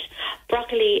out of it.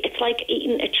 Broccoli, it's like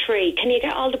eating a tree. Can you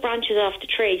get all the branches off the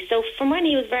tree? So from when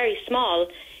he was very small,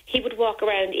 he would walk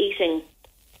around eating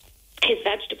his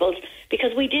vegetables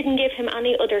because we didn't give him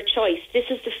any other choice. This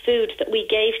is the food that we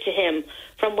gave to him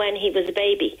from when he was a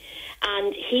baby.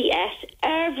 And he ate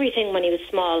everything when he was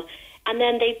small. And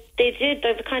then they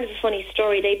have kind of a funny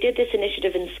story. They did this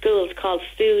initiative in schools called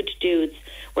Food Dudes,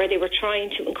 where they were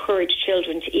trying to encourage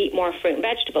children to eat more fruit and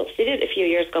vegetables. They did it a few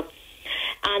years ago.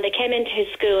 And they came into his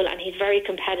school, and he's very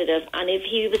competitive. And if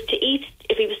he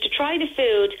was to try the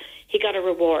food, he got a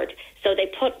reward. So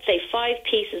they put, say, 5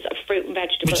 pieces of fruit and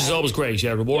vegetables. Which is always great,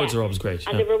 yeah. Rewards are always great.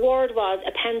 And the reward was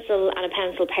a pencil and a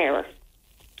pencil parer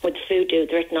with Food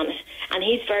Dudes written on it. And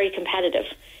he's very competitive.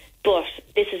 But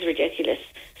this is ridiculous.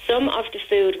 Some of the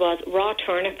food was raw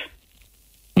turnip.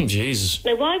 Jesus.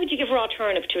 Now, why would you give raw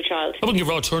turnip to a child? I wouldn't give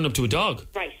raw turnip to a dog.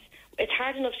 Right. It's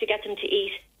hard enough to get them to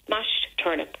eat mashed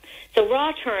turnip. So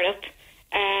raw turnip,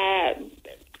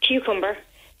 cucumber,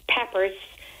 peppers,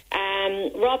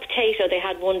 raw potato they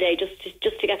had one day just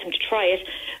to get them to try it.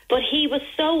 But he was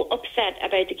so upset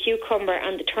about the cucumber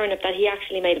and the turnip that he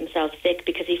actually made himself sick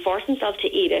because he forced himself to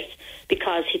eat it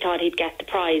because he thought he'd get the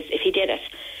prize if he did it.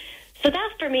 So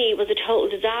that for me was a total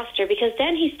disaster because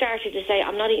then he started to say,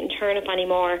 I'm not eating turnip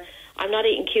anymore. I'm not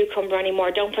eating cucumber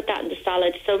anymore. Don't put that in the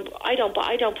salad. So I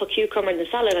don't put cucumber in the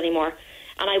salad anymore.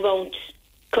 And I won't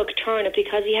cook turnip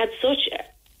because he had such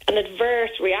an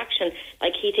adverse reaction.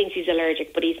 Like he thinks he's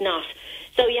allergic, but he's not.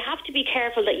 So you have to be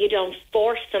careful that you don't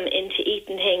force them into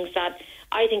eating things that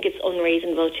I think it's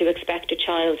unreasonable to expect a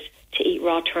child to eat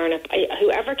raw turnip.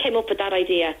 Whoever came up with that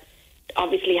idea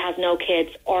obviously has no kids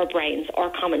or brains or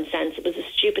common sense. It was a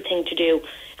stupid thing to do,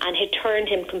 and it turned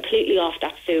him completely off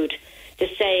that food. The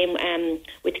same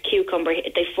with the cucumber.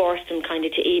 They forced him kind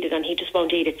of to eat it, and he just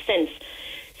won't eat it since.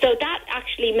 So that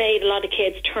actually made a lot of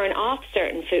kids turn off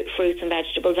certain fruits and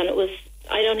vegetables, and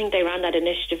I don't think they ran that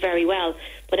initiative very well.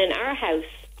 But in our house,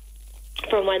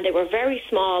 from when they were very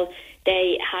small,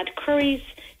 they had curries,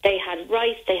 they had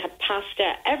rice, they had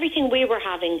pasta, everything we were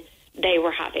having, they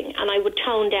were having. And I would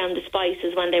tone down the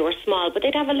spices when they were small, but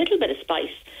they'd have a little bit of spice.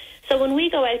 So when we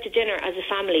go out to dinner as a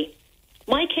family,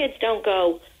 my kids don't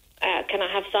go, can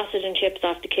I have sausage and chips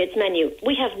off the kids' menu?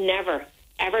 We have never,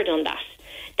 ever done that.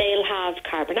 They'll have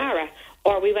carbonara,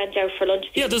 or we went out for lunch.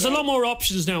 Yeah, there's a lot more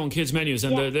options now on kids' menus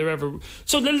than there ever.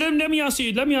 So let me ask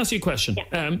you a question.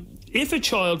 Yeah. If a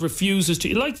child refuses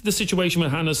to, like the situation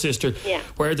with Hannah's sister,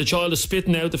 where the child is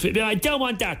spitting out the food, I don't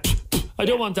want that. I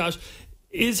don't want that.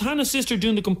 Is Hannah's sister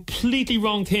doing the completely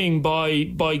wrong thing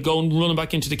by running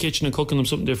back into the kitchen and cooking them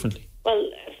something differently? Well,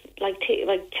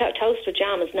 toast with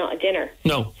jam is not a dinner.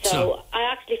 No. So I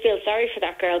actually feel sorry for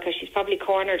that girl, because she's probably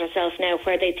cornered herself now,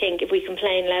 where they think if we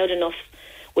complain loud enough,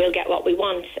 we'll get what we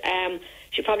want.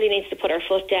 She probably needs to put her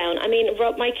foot down. I mean,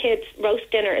 my kids' roast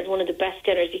dinner is one of the best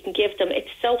dinners you can give them. It's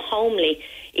so homely.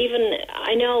 Even,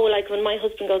 I know, like, when my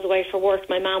husband goes away for work,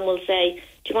 my mum will say,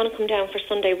 do you want to come down for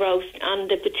Sunday roast?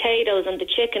 And the potatoes and the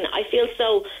chicken, I feel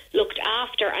so looked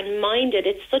after and minded.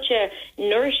 It's such a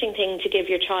nourishing thing to give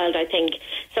your child, I think.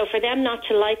 So for them not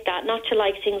to like that, not to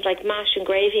like things like mash and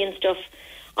gravy and stuff,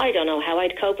 I don't know how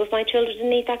I'd cope if my children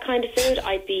didn't eat that kind of food.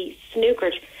 I'd be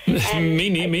snookered. Me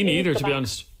neither, to be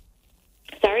honest.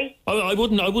 Sorry? I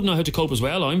wouldn't know how to cope as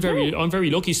well. I'm very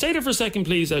lucky. Stay there for a second,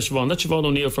 please, Siobhan. That's Siobhan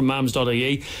O'Neill from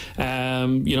mams.ie.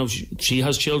 She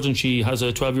has children. She has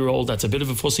a 12-year-old that's a bit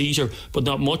of a fussy eater, but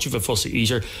not much of a fussy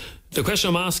eater. The question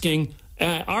I'm asking,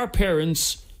 are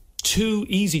parents too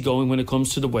easygoing when it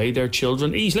comes to the way their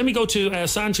children eat? Let me go to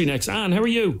Santry next. Anne, how are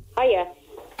you? Hiya.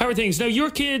 How are things? Now,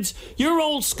 your kids, you're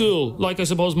old school, like I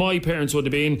suppose my parents would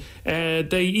have been.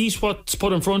 They eat what's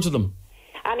put in front of them.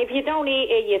 And if you don't eat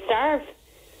it, you starve.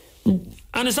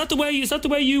 And is that the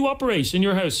way you operate in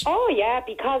your house? Oh yeah,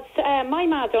 because my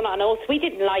ma done it on us. We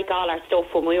didn't like all our stuff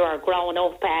when we were growing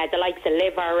up. The likes of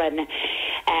liver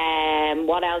and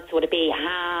what else would it be?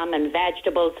 Ham and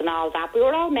vegetables and all that. We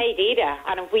were all made eat it,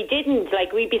 and if we didn't,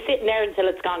 like, we'd be sitting there until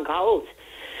it's gone cold.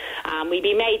 We'd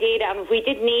be made eat it, and if we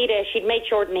didn't eat it, she'd make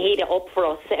sure to heat it up for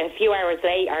us a few hours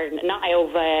later. Not out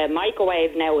of a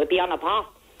microwave now; it'd be on a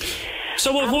pot.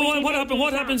 So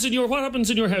what happens in your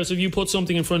house if you put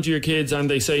something in front of your kids and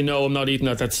they say, no, I'm not eating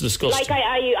that, that's disgusting? Like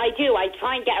I do. I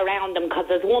try and get around them, because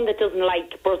there's one that doesn't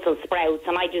like Brussels sprouts,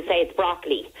 and I just say it's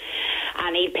broccoli.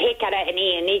 And he'll pick at it and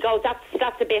eat, and he goes,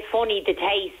 that's a bit funny, the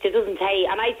taste. It doesn't taste.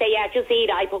 And I say, yeah, just eat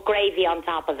it. I put gravy on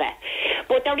top of it.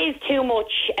 But there is too much.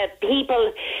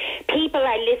 People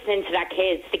are listening to their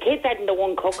kids. The kids aren't the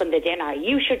one cooking the dinner.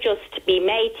 You should just be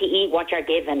made to eat what you're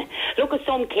given. Look at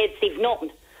some kids, they've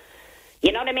nothing.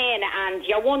 You know what I mean? And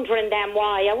you're wondering then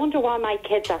why. I wonder why my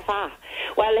kids are fat.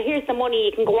 Well, here's the money.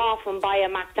 You can go off and buy a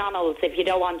McDonald's if you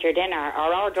don't want your dinner,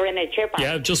 or order in a chipper.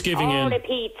 Yeah, just giving in. Or a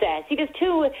pizza. See, there's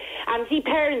two. And see,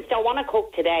 parents don't want to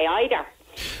cook today either.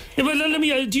 Yeah, well, let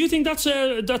me. Do you think that's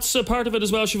a part of it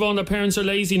as well, Siobhan, that parents are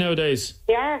lazy nowadays?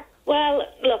 They are. Well,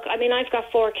 look, I mean, I've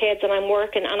got 4 kids and I'm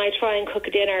working, and I try and cook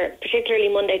a dinner, particularly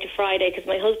Monday to Friday, because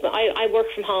my husband, I work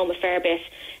from home a fair bit.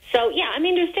 So, yeah, I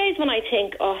mean, there's days when I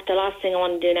think, the last thing I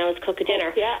want to do now is cook a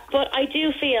dinner. Yeah. But I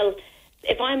do feel,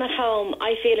 if I'm at home,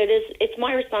 I feel it's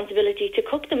my responsibility to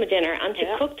cook them a dinner, and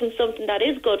to cook them something that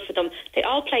is good for them. They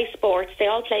all play sports, they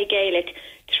all play Gaelic.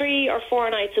 3 or 4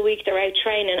 nights a week they're out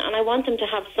training, and I want them to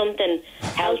have something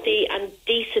healthy and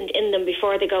decent in them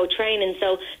before they go training.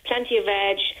 So plenty of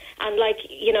veg, and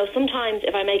sometimes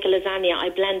if I make a lasagna, I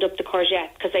blend up the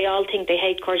courgette, because they all think they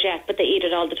hate courgette, but they eat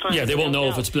it all the time. Yeah, they won't know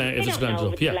if it's blended up.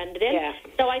 Blended in. Yeah.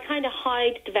 So I kind of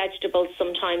hide the vegetables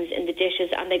sometimes in the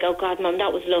dishes, and they go, God, Mum,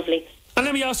 that was lovely. And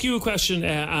let me ask you a question,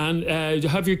 Anne.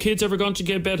 Have your kids ever gone to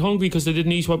get bed hungry because they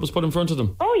didn't eat what was put in front of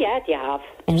them? Oh, yeah, they have.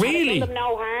 Really? It done them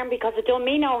no harm, because it done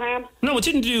me no harm. No, it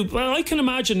didn't do... Well, I can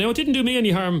imagine. No, it didn't do me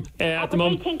any harm at the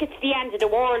moment. They think it's the end of the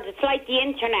world. It's like the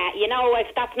internet. You know,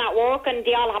 if that's not working,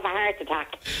 they all have a heart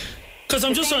attack. Because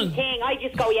I'm just on... I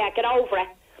just go, yeah, get over it.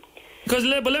 But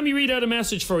let me read out a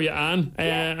message for you, Anne.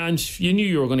 And you knew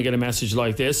you were going to get a message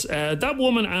like this. That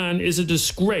woman, Anne, is a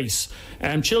disgrace.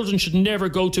 Children should never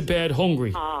go to bed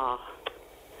hungry.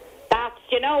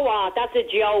 You know what? That's a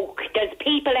joke. There's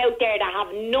people out there that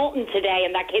have nothing today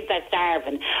and their kids are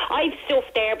starving. I've stuff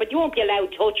there, but you won't be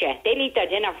allowed to touch it. They'll eat their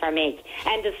dinner for me.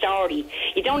 End of story.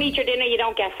 You don't eat your dinner, you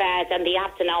don't get fed, and they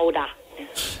have to know that.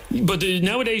 But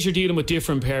nowadays you're dealing with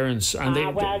different parents, and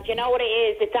well, do you know what it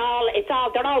is? It's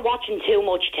all. They're all watching too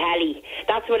much telly.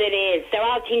 That's what it is. They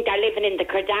all think they're living in the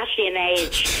Kardashian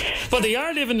age. But they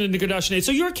are living in the Kardashian age.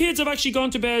 So your kids have actually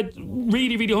gone to bed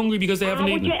really, really hungry because they haven't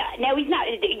eaten. No, he's not.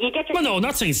 You get your. Well, no, I'm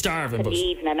not saying starving, but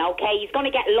evening, okay. He's going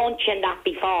to get lunch and that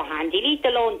beforehand. He'll eat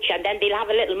the lunch, and then they'll have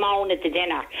a little moan at the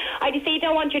dinner. I just say, you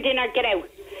don't want your dinner, get out.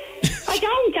 I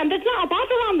don't, and there's not a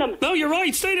bother on them. No, you're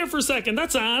right. Stay there for a second.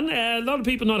 That's Anne. A lot of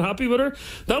people not happy with her.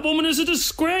 That woman is a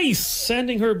disgrace,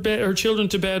 sending her children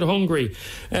to bed hungry.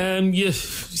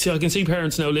 See, I can see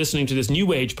parents now listening to this.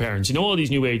 New age parents. You know all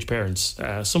these new age parents.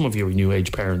 Some of you are new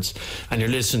age parents, and you're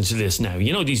listening to this now.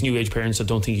 You know these new age parents that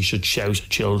don't think you should shout at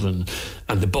children,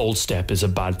 and the bold step is a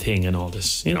bad thing, and all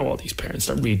this. You know all these parents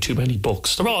that read too many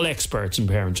books. They're all experts in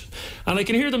parenting, and I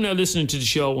can hear them now listening to the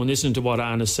show and listening to what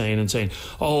Anne is saying and saying,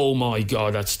 "Oh my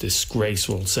God, that's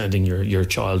disgraceful, sending your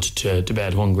child to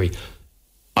bed hungry."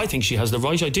 I think she has the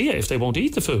right idea if they won't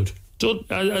eat the food.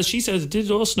 As she says, it did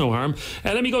us no harm.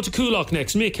 Let me go to Coolock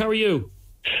next. Mick, how are you?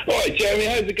 All right, Jeremy,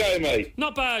 how's it going, mate?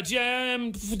 Not bad, yeah.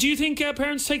 Do you think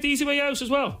parents take the easy way out as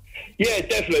well? Yeah,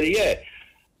 definitely, yeah.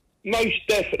 Most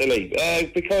definitely.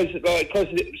 Because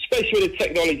especially with the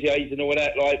technology age and all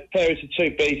that, like, parents are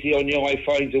too busy on the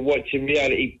iPhones and watching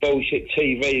reality bullshit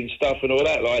TV and stuff and all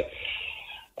that, like.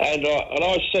 And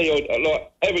I see,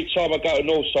 like, every time I go to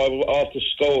Northside after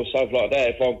school or something like that,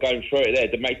 if I'm going through it there,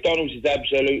 the McDonald's is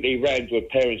absolutely rammed with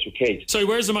parents with kids. Sorry,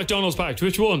 where's the McDonald's packed?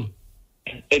 Which one?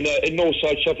 In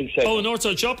Northside Shopping Centre. Oh,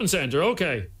 Northside Shopping Centre,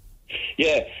 okay.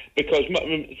 Yeah, because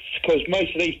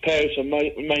most of these parents are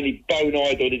mainly bone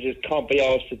idle, they just can't be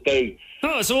asked to do.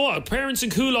 Oh, so what? Parents in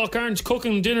Coolock aren't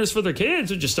cooking dinners for their kids?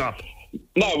 Would you stop?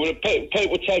 No, well,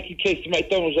 people taking kids to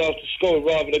McDonald's after school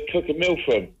rather than cook a meal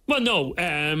for them. Well, no,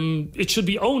 it should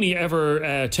be only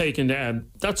ever taken,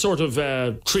 that sort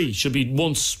of treat should be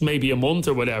once, maybe a month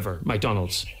or whatever,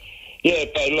 McDonald's. Yeah,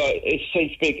 but like, it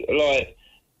seems to be like,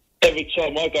 every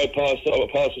time I go past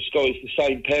the school, it's the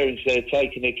same parents that are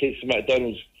taking their kids to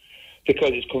McDonald's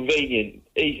because it's convenient.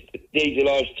 Easy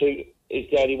lives too is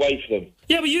the only way for them.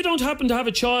 Yeah, but you don't happen to have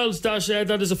a child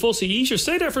that is a fussy eater.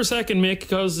 Stay there for a second, Mick,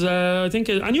 because I think...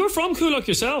 and you're from Coolock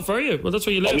yourself, are you? Well, that's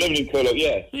where you live. I'm living in Coolock,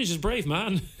 yeah. He's just a brave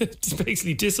man. Just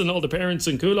basically dissing all the parents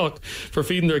in Coolock for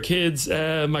feeding their kids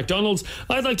McDonald's.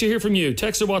 I'd like to hear from you.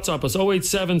 Text or WhatsApp us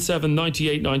 0877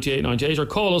 98 98 98 or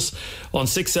call us on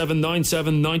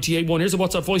 6797 981. Here's a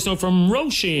WhatsApp voice note from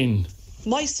Roisin.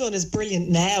 My son is brilliant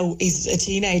now. He's a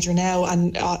teenager now,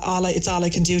 and it's all I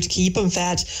can do to keep him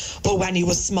fed. But when he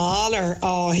was smaller,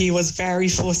 he was very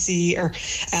fussy. Or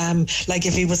like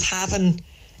if he was having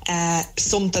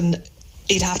something,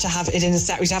 he'd have to have it in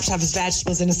he'd have to have his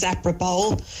vegetables in a separate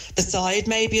bowl beside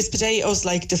maybe his potatoes.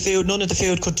 Like the food, none of the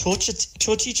food could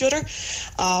touch each other.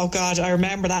 Oh God, I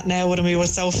remember that now when he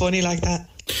was so funny like that.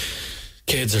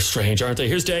 Kids are strange, aren't they?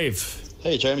 Here's Dave.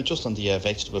 Hey Jeremy, just on the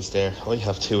vegetables there, I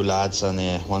have two lads and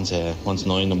one's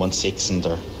 9 and one's 6, and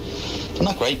they're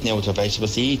not great now with their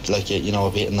vegetables. They eat like a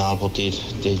bit and all, but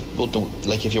they wouldn't,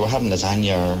 like if you were having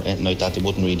lasagna or anything like that, they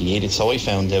wouldn't really eat it. So I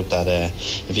found out that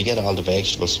if you get all the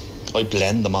vegetables, I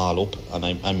blend them all up and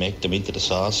I make them into the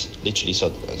sauce, literally, so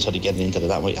they get it into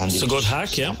that way. It's a good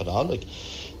hack, yeah. It all,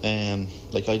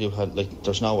 like I do have, like,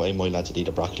 there's no way my lads would eat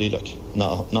a broccoli, like,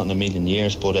 not in a million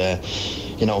years, but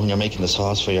when you're making the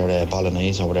sauce for your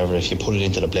bolognese or whatever, if you put it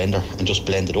into the blender and just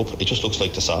blend it up, it just looks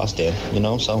like the sauce then,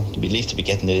 so you'd be at least to be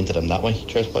getting it into them that way.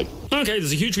 Cheers, bye. Okay,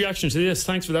 there's a huge reaction to this.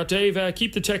 Thanks for that, Dave.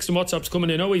 Keep the text and WhatsApps coming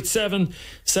in 087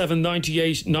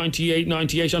 798 98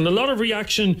 98. And a lot of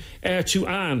reaction to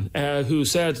Anne, who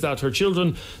said that her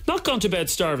children not gone to bed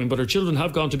starving, but her children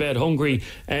have gone to bed hungry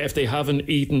if they haven't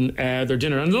eaten their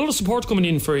dinner. And a lot of support coming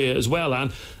in for you as well,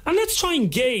 Anne. And let's try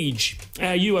and gauge,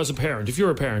 you as a parent, if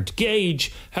you're a parent,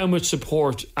 gauge how much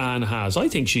support Anne has. I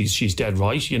think she's dead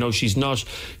right. She's not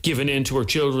giving in to her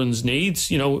children's needs,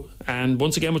 and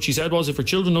once again what she said was if her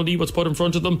children don't eat what's put in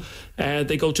front of them,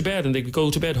 they go to bed, and they go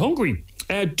to bed hungry.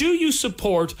 Do you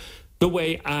support the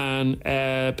way Anne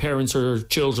parents her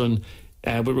children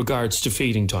with regards to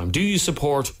feeding time? Do you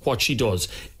support what she does?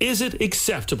 Is it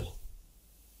acceptable?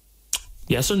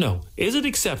 Yes or no? Is it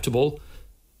acceptable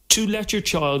to let your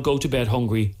child go to bed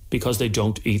hungry because they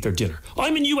don't eat their dinner?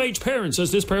 I'm a new age parent,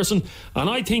 says this person, and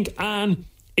I think Anne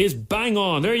is bang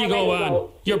on. There you go, Anne.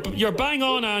 You're bang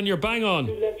on, Anne. You're bang on.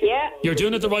 Yeah. You're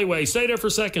doing it the right way. Stay there for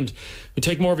a second. We'll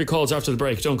take more of your calls after the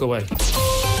break. Don't go away.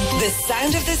 The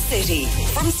sound of the city,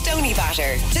 from Stony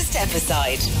Batter to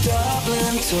Stepaside.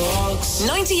 Dublin Talks.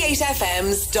 98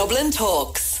 FM's Dublin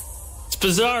Talks. It's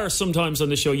bizarre sometimes on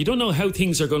the show. You don't know how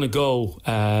things are going to go.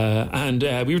 And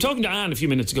we were talking to Anne a few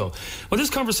minutes ago. Well, this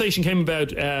conversation came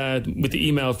about with the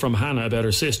email from Hannah about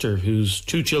her sister, whose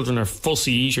two children are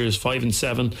fussy eaters, 5 and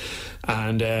 7.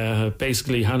 And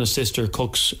basically Hannah's sister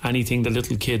cooks anything the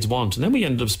little kids want. And then we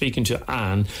ended up speaking to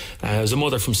Anne, as a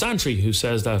mother from Santry, who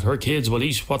says that her kids will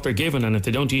eat what they're given, and if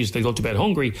they don't eat, they go to bed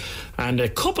hungry. And a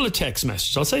couple of text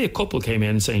messages, I'll say a couple, came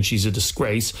in saying she's a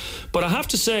disgrace. But I have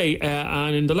to say,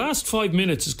 Anne, in the last 5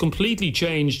 minutes, has completely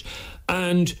changed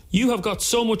and you have got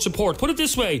so much support. Put it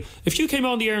this way, if you came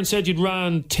on the air and said you'd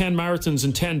ran 10 marathons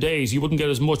in 10 days, you wouldn't get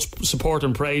as much support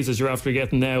and praise as you're after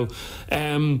getting now.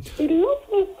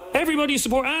 Everybody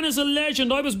support. Anna's a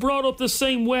legend. I was brought up the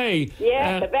same way.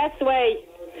 Yeah, the best way.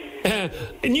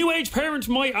 A new age parent,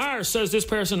 my arse, says this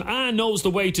person. Anne knows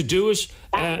the way to do it.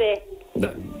 That's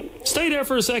it. Stay there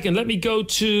for a second. Let me go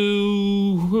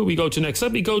to... Who do we go to next?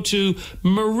 Let me go to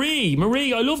Marie.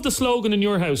 Marie, I love the slogan in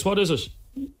your house. What is it?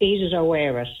 Eat it or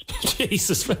wear it.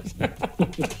 Jesus.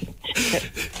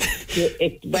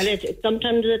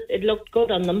 Sometimes it looked good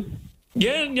on them.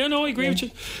 Yeah, no, I agree with you.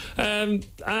 And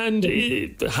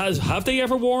have they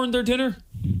ever worn their dinner?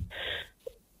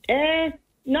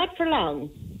 Not for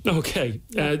long. Okay.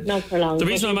 Not for long. The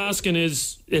reason I'm asking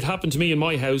is it happened to me in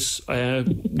my house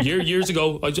years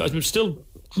ago. I'm still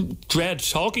dread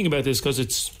talking about this because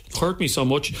it's hurt me so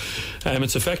much.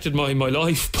 It's affected my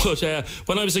life. But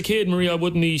when I was a kid, Maria, I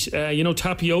wouldn't eat,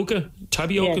 tapioca.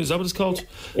 Tapioca, is that what it's called?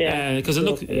 Yeah. Because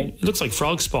it looks like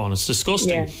frog spawn. It's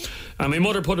disgusting. Yeah. And my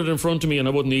mother put it in front of me and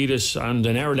I wouldn't eat it. And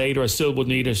an hour later, I still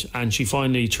wouldn't eat it. And she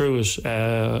finally threw it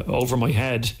over my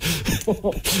head.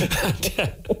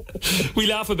 We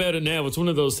laugh about it now. It's one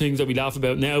of those things that we laugh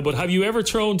about now. But have you ever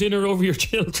thrown dinner over your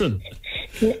children?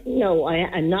 No,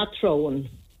 I'm not throwing.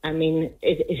 I mean,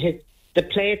 the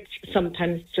plate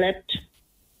sometimes slipped,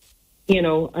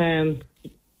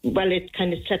 it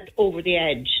kind of slipped over the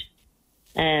edge.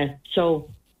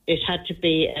 So it had to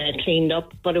be cleaned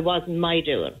up, but it wasn't my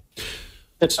doing.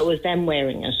 But it was them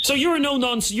wearing it. So you're a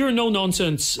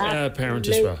no-nonsense parent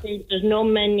as well? There's no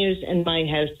menus in my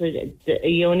house.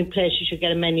 The only place you should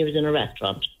get a menu is in a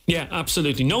restaurant. Yeah,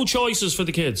 absolutely. No choices for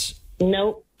the kids?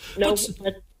 No. But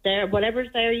whatever's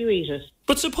there, you eat it.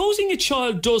 But supposing a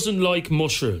child doesn't like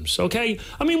mushrooms, okay?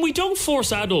 I mean, we don't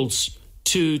force adults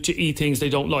to eat things they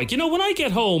don't like. When I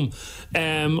get home,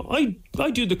 I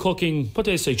do the cooking, what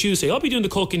did I say, Tuesday? I'll be doing the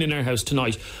cooking in our house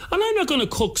tonight. And I'm not going to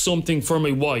cook something for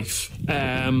my wife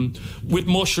with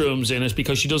mushrooms in it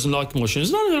because she doesn't like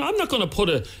mushrooms. I'm not going to put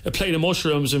a plate of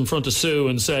mushrooms in front of Sue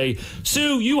and say,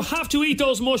 Sue, you have to eat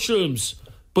those mushrooms.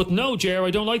 But no, Ger,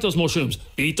 I don't like those mushrooms.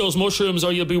 Eat those mushrooms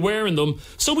or you'll be wearing them.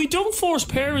 So we don't force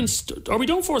parents, or we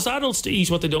don't force adults to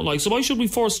eat what they don't like. So why should we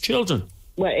force children?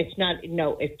 Well, it's not,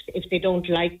 no. If they don't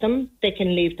like them, they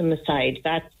can leave them aside.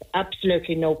 That's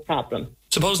absolutely no problem.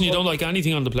 Supposing you don't like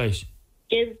anything on the plate?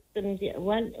 Give them,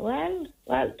 well,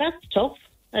 that's tough.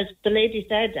 As the lady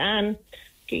said, Anne,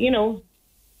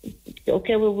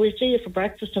 okay, well, we'll see you for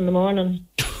breakfast in the morning.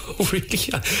 Really?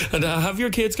 And have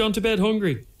your kids gone to bed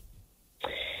hungry?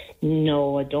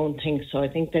 No, I don't think so. I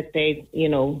think that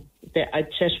I'd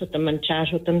sit with them and chat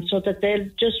with them so that they'll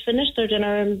just finish their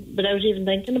dinner without even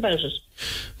thinking about it.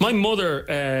 My mother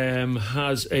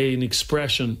has an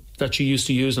expression that she used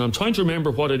to use, and I'm trying to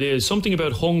remember what it is. Something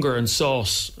about hunger and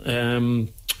sauce.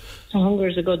 Hunger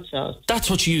is a good sauce. That's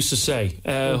what she used to say.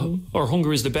 Or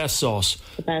hunger is the best sauce.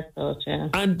 The best sauce, yeah.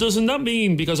 And doesn't that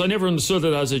mean, because I never understood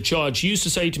it as a child, she used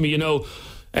to say to me,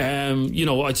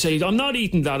 I'd say, I'm not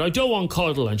eating that, I don't want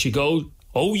cuddle. And she'd go,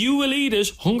 oh, you will eat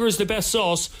it. Hunger is the best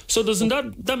sauce. So doesn't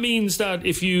that means that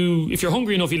if you're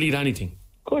hungry enough, you'll eat anything?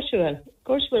 Of course you will.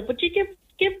 But you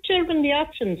give children the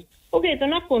options. Okay, they're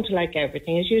not going to like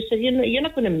everything. As you said, you're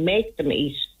not going to make them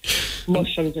eat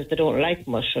mushrooms if they don't like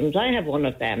mushrooms. I have one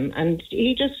of them, and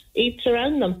he just eats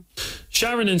around them.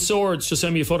 Sharon in Swords just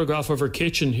sent me a photograph of her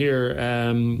kitchen here,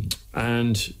 and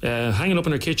hanging up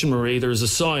in her kitchen, Marie, there's a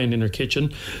sign in her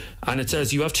kitchen, and it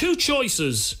says, you have two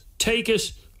choices, take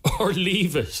it or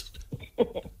leave it.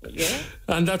 Yeah.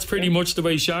 And that's pretty much the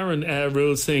way Sharon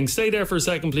rules things. Stay there for a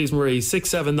second, please, Marie.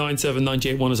 6797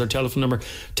 981 is our telephone number.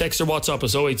 Text or WhatsApp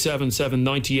us 0877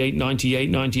 98 98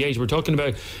 98. We're talking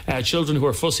about children who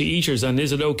are fussy eaters, and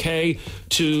is it okay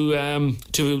to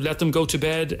let them go to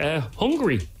bed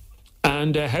hungry?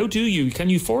 And can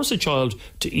you force a child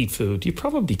to eat food? You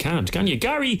probably can't, can you?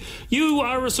 Gary, you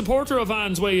are a supporter of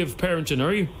Anne's way of parenting,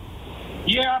 are you?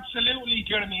 Yeah, absolutely,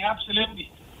 Jeremy,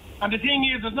 absolutely. And the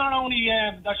thing is, it's not only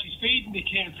that she's feeding the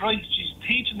kids, right? She's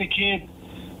teaching the kid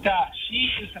that she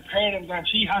is the parent and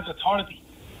she has authority.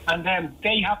 And then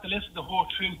they have to listen to her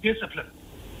through discipline.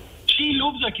 She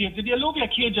loves her kids. If you love your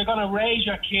kids, you're going to raise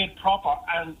your kid proper.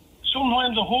 And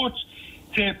sometimes it hurts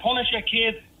to punish your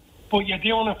kid, but you're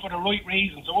doing it for the right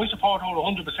reasons. So I support her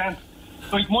 100%.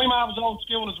 Like, my mum was old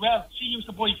school as well. She used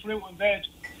to buy fruit and veg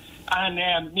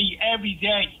and me every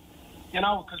day,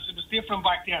 because it was different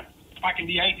back then. Back in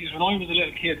the 80s when I was a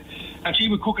little kid, and she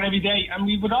would cook it every day, and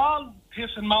we would all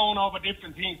piss and moan over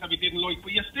different things that we didn't like,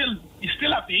 but you still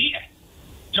have to eat it.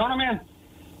 Do you know what I mean?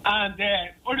 And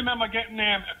I remember getting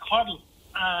a cuddle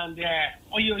and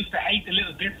I used to hate the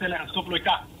little bits in it and stuff like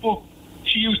that. But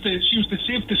she used to sieve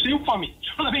the soup for me. Do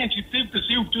you know what I mean? She'd sieve the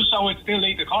soup just so I'd still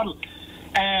eat the coddle.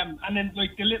 And then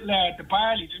like the little the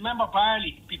barley. Do you remember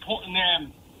barley? Be putting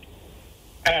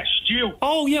stew.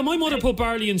 Oh yeah, my mother put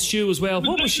barley in stew as well.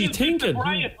 What was she thinking?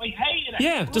 I hated it.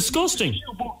 Yeah, disgusting.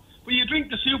 But you drink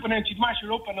the soup and then she'd mash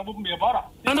it up and it wouldn't be a bother.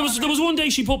 And there was one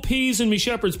day she put peas in my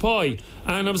shepherd's pie,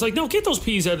 and I was like, no, get those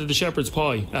peas out of the shepherd's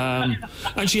pie.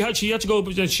 And she had to go,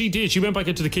 but she did. She went back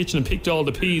into the kitchen and picked all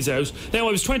the peas out. Now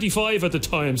I was 25 at the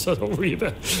time, so don't worry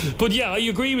about it. But yeah, I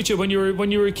agree with you. When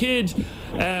you were a kid,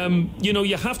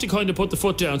 you have to kind of put the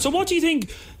foot down. So what do you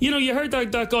think? You heard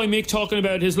that guy Mick talking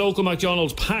about his local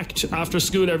McDonald's packed after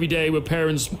school every day with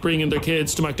parents bringing their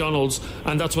kids to McDonald's,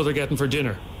 and that's what they're getting for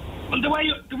dinner. Well, the way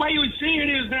you would see it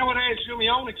is nowadays through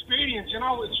my own experience,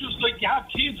 it's just like you have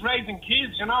kids raising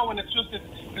kids, and it's just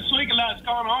the cycle that's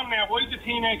gone on now. I was a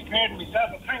teenage parent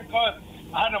myself, and thank God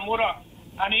I had a mother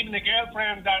and even a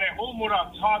girlfriend that her whole mother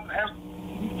taught us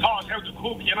how to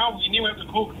cook, we knew how to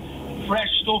cook fresh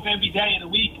stuff every day of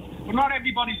the week. But not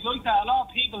everybody's like that. A lot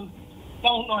of people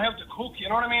don't know how to cook, you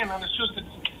know what I mean? And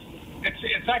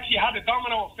it's actually had a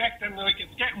domino effect, and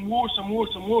it's getting worse and worse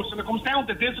and worse, and it comes down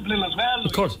to discipline as well.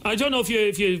 Of course. I don't know if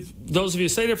you those of you,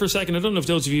 stay there for a second, I don't know if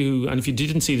those of you and if you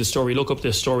didn't see the story, look up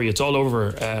this story. It's all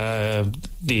over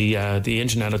the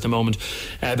internet at the moment,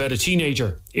 about a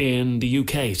teenager in the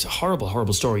UK. It's a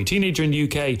horrible story. A teenager in the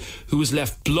UK who was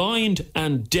left blind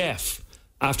and deaf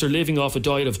after living off a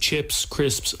diet of chips,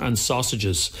 crisps and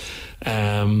sausages.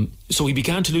 So he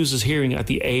began to lose his hearing at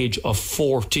the age of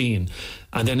 14,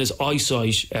 and then his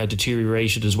eyesight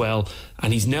deteriorated as well,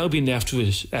 and he's now been left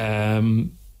with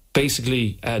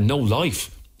basically no life,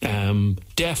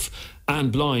 deaf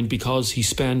and blind, because he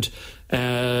spent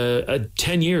 10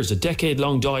 years, a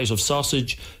decade-long diet of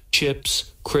sausage,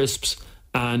 chips, crisps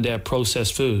and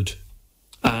processed food.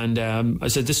 And I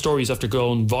said this story is after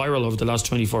going viral over the last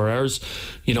 24 hours,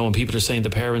 and people are saying the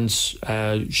parents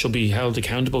should be held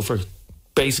accountable for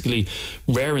basically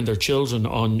rearing their children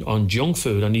on junk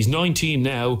food. And he's 19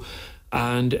 now,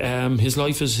 and his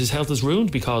health is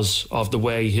ruined because of the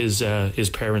way his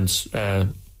parents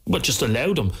just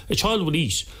allowed him. A child would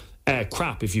eat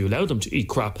crap if you allowed them to eat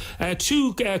crap.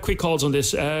 Two quick calls on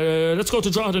this. Let's go to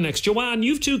Drogheda next. Joanne,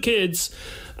 you've 2 kids,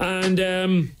 and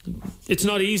it's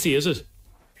not easy, is it?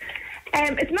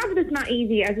 It's not that it's not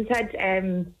easy. As I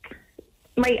said,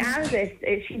 my eldest,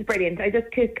 she's brilliant. I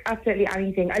just cook absolutely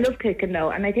anything. I love cooking though,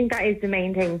 and I think that is the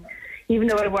main thing, even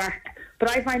though I work.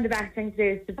 But I find the best thing to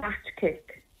do is to batch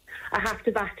cook. I have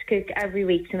to batch cook every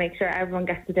week to make sure everyone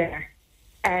gets the dinner.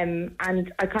 And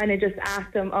I kind of just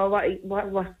ask them,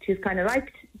 what she's kind of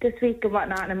liked this week and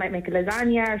whatnot, and I might make a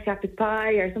lasagna or shepherd's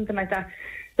pie or something like that.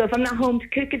 So if I'm not home to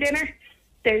cook a dinner,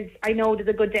 I know there's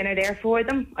a good dinner there for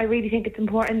them. I really think it's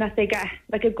important that they get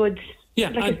like a good,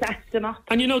 it sets them up.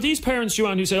 And these parents,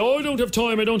 Joanne, who say, I don't have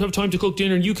time to cook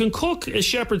dinner. You can cook a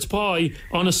shepherd's pie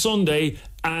on a Sunday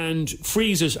and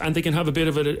freeze it, and they can have a bit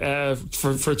of it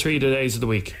for 3 days of the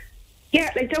week.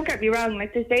 Yeah, don't get me wrong,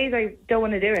 there's days I don't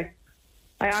want to do it.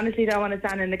 I honestly don't want to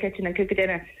stand in the kitchen and cook a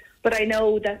dinner. But I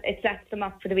know that it sets them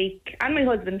up for the week. And my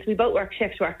husband, we both work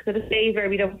shift work, so there's days where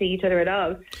we don't see each other at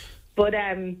all. But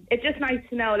it's just nice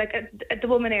to know, the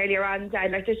woman earlier on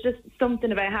said, there's just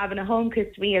something about having a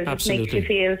home-cooked meal that makes you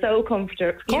feel so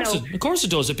comfortable. Of course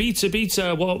it does. It beats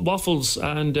waffles,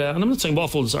 and I'm not saying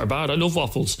waffles are bad. I love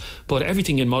waffles, but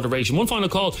everything in moderation. One final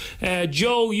call.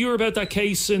 Joe, you're about that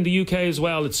case in the UK as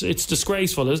well. It's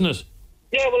disgraceful, isn't it?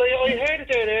 Yeah, well, I heard it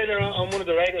there earlier on one of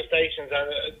the radio stations, and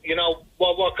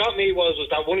what got me was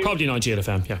that one. Probably 98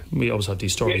 FM. Yeah, we always have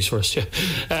these stories first. Yeah.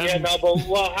 But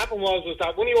what happened was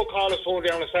that when you go call us phone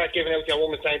down and start giving out to your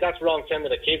woman saying that's wrong, sending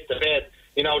the kids to bed,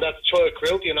 that's child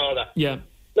cruelty and all that. Yeah.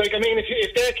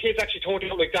 If their kids actually turned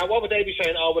out like that, what would they be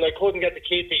saying? Oh, well, I couldn't get the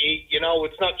kid to eat.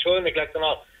 It's not child neglect and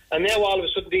all. And now all of a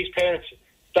sudden, these parents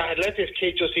that had let this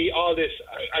kid just eat all this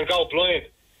and go blind,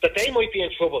 that they might be in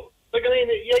trouble. They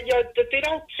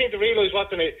don't seem to realise what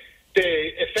the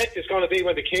effect is going to be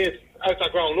when the kids are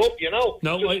grown up,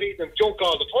 No, just feeding them junk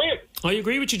all the time. I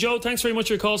agree with you, Joe. Thanks very much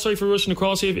for your call. Sorry for rushing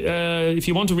across you. If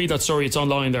you want to read that story, it's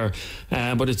online there.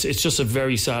 But it's just a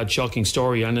very sad, shocking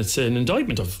story, and it's an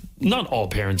indictment of, not all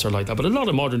parents are like that, but a lot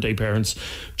of modern day parents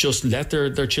just let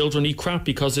their children eat crap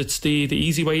because it's the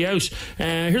easy way out.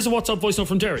 Here's a WhatsApp voice note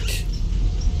from Derek.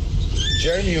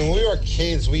 Jeremy, when we were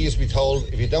kids, we used to be told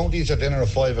if you don't eat your dinner at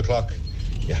 5 o'clock,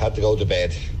 you had to go to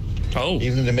bed. Oh.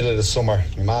 Even in the middle of the summer.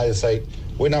 My ma would say,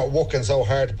 we're not working so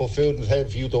hard to put food in the table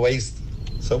for you to waste.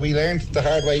 So we learned the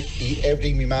hard way, eat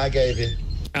everything my ma gave you.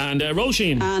 And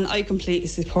Roisin. And I completely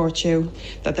support you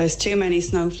that there's too many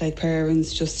snowflake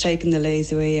parents just taking the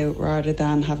lazy way out rather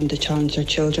than having to challenge their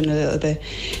children a little bit.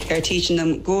 They're teaching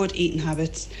them good eating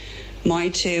habits. My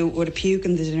two would have puke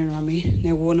in the dinner on me.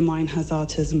 Now, one of mine has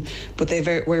autism, but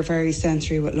were very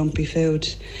sensory with lumpy food.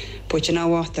 But you know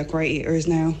what? They're great eaters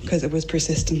now because it was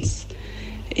persistence.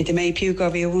 They may puke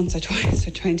over you once or twice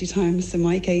or 20 times in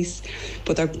my case,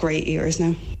 but they're great eaters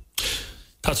now.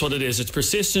 That's what it is. It's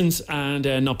persistence and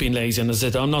not being lazy. And as I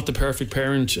said, I'm not the perfect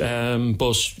parent,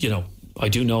 but, you know, I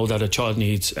do know that a child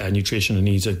needs nutrition and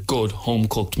needs a good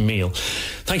home-cooked meal.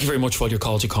 Thank you very much for all your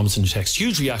calls, your comments and your texts.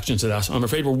 Huge reaction to that. I'm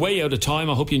afraid we're way out of time.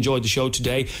 I hope you enjoyed the show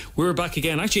today. We're back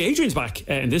again. Actually, Adrian's back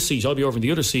in this seat. I'll be over in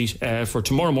the other seat for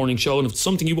tomorrow morning show. And if it's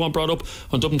something you want brought up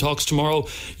on Dublin Talks tomorrow,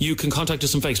 you can contact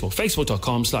us on Facebook.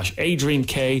 Facebook.com/Adrian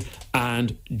K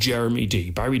and Jeremy D.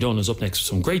 Barry Dunn is up next with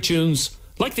some great tunes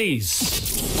like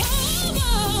these.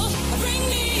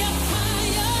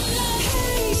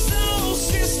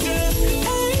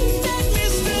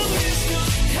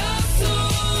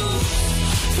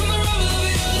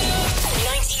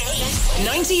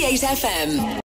 FM.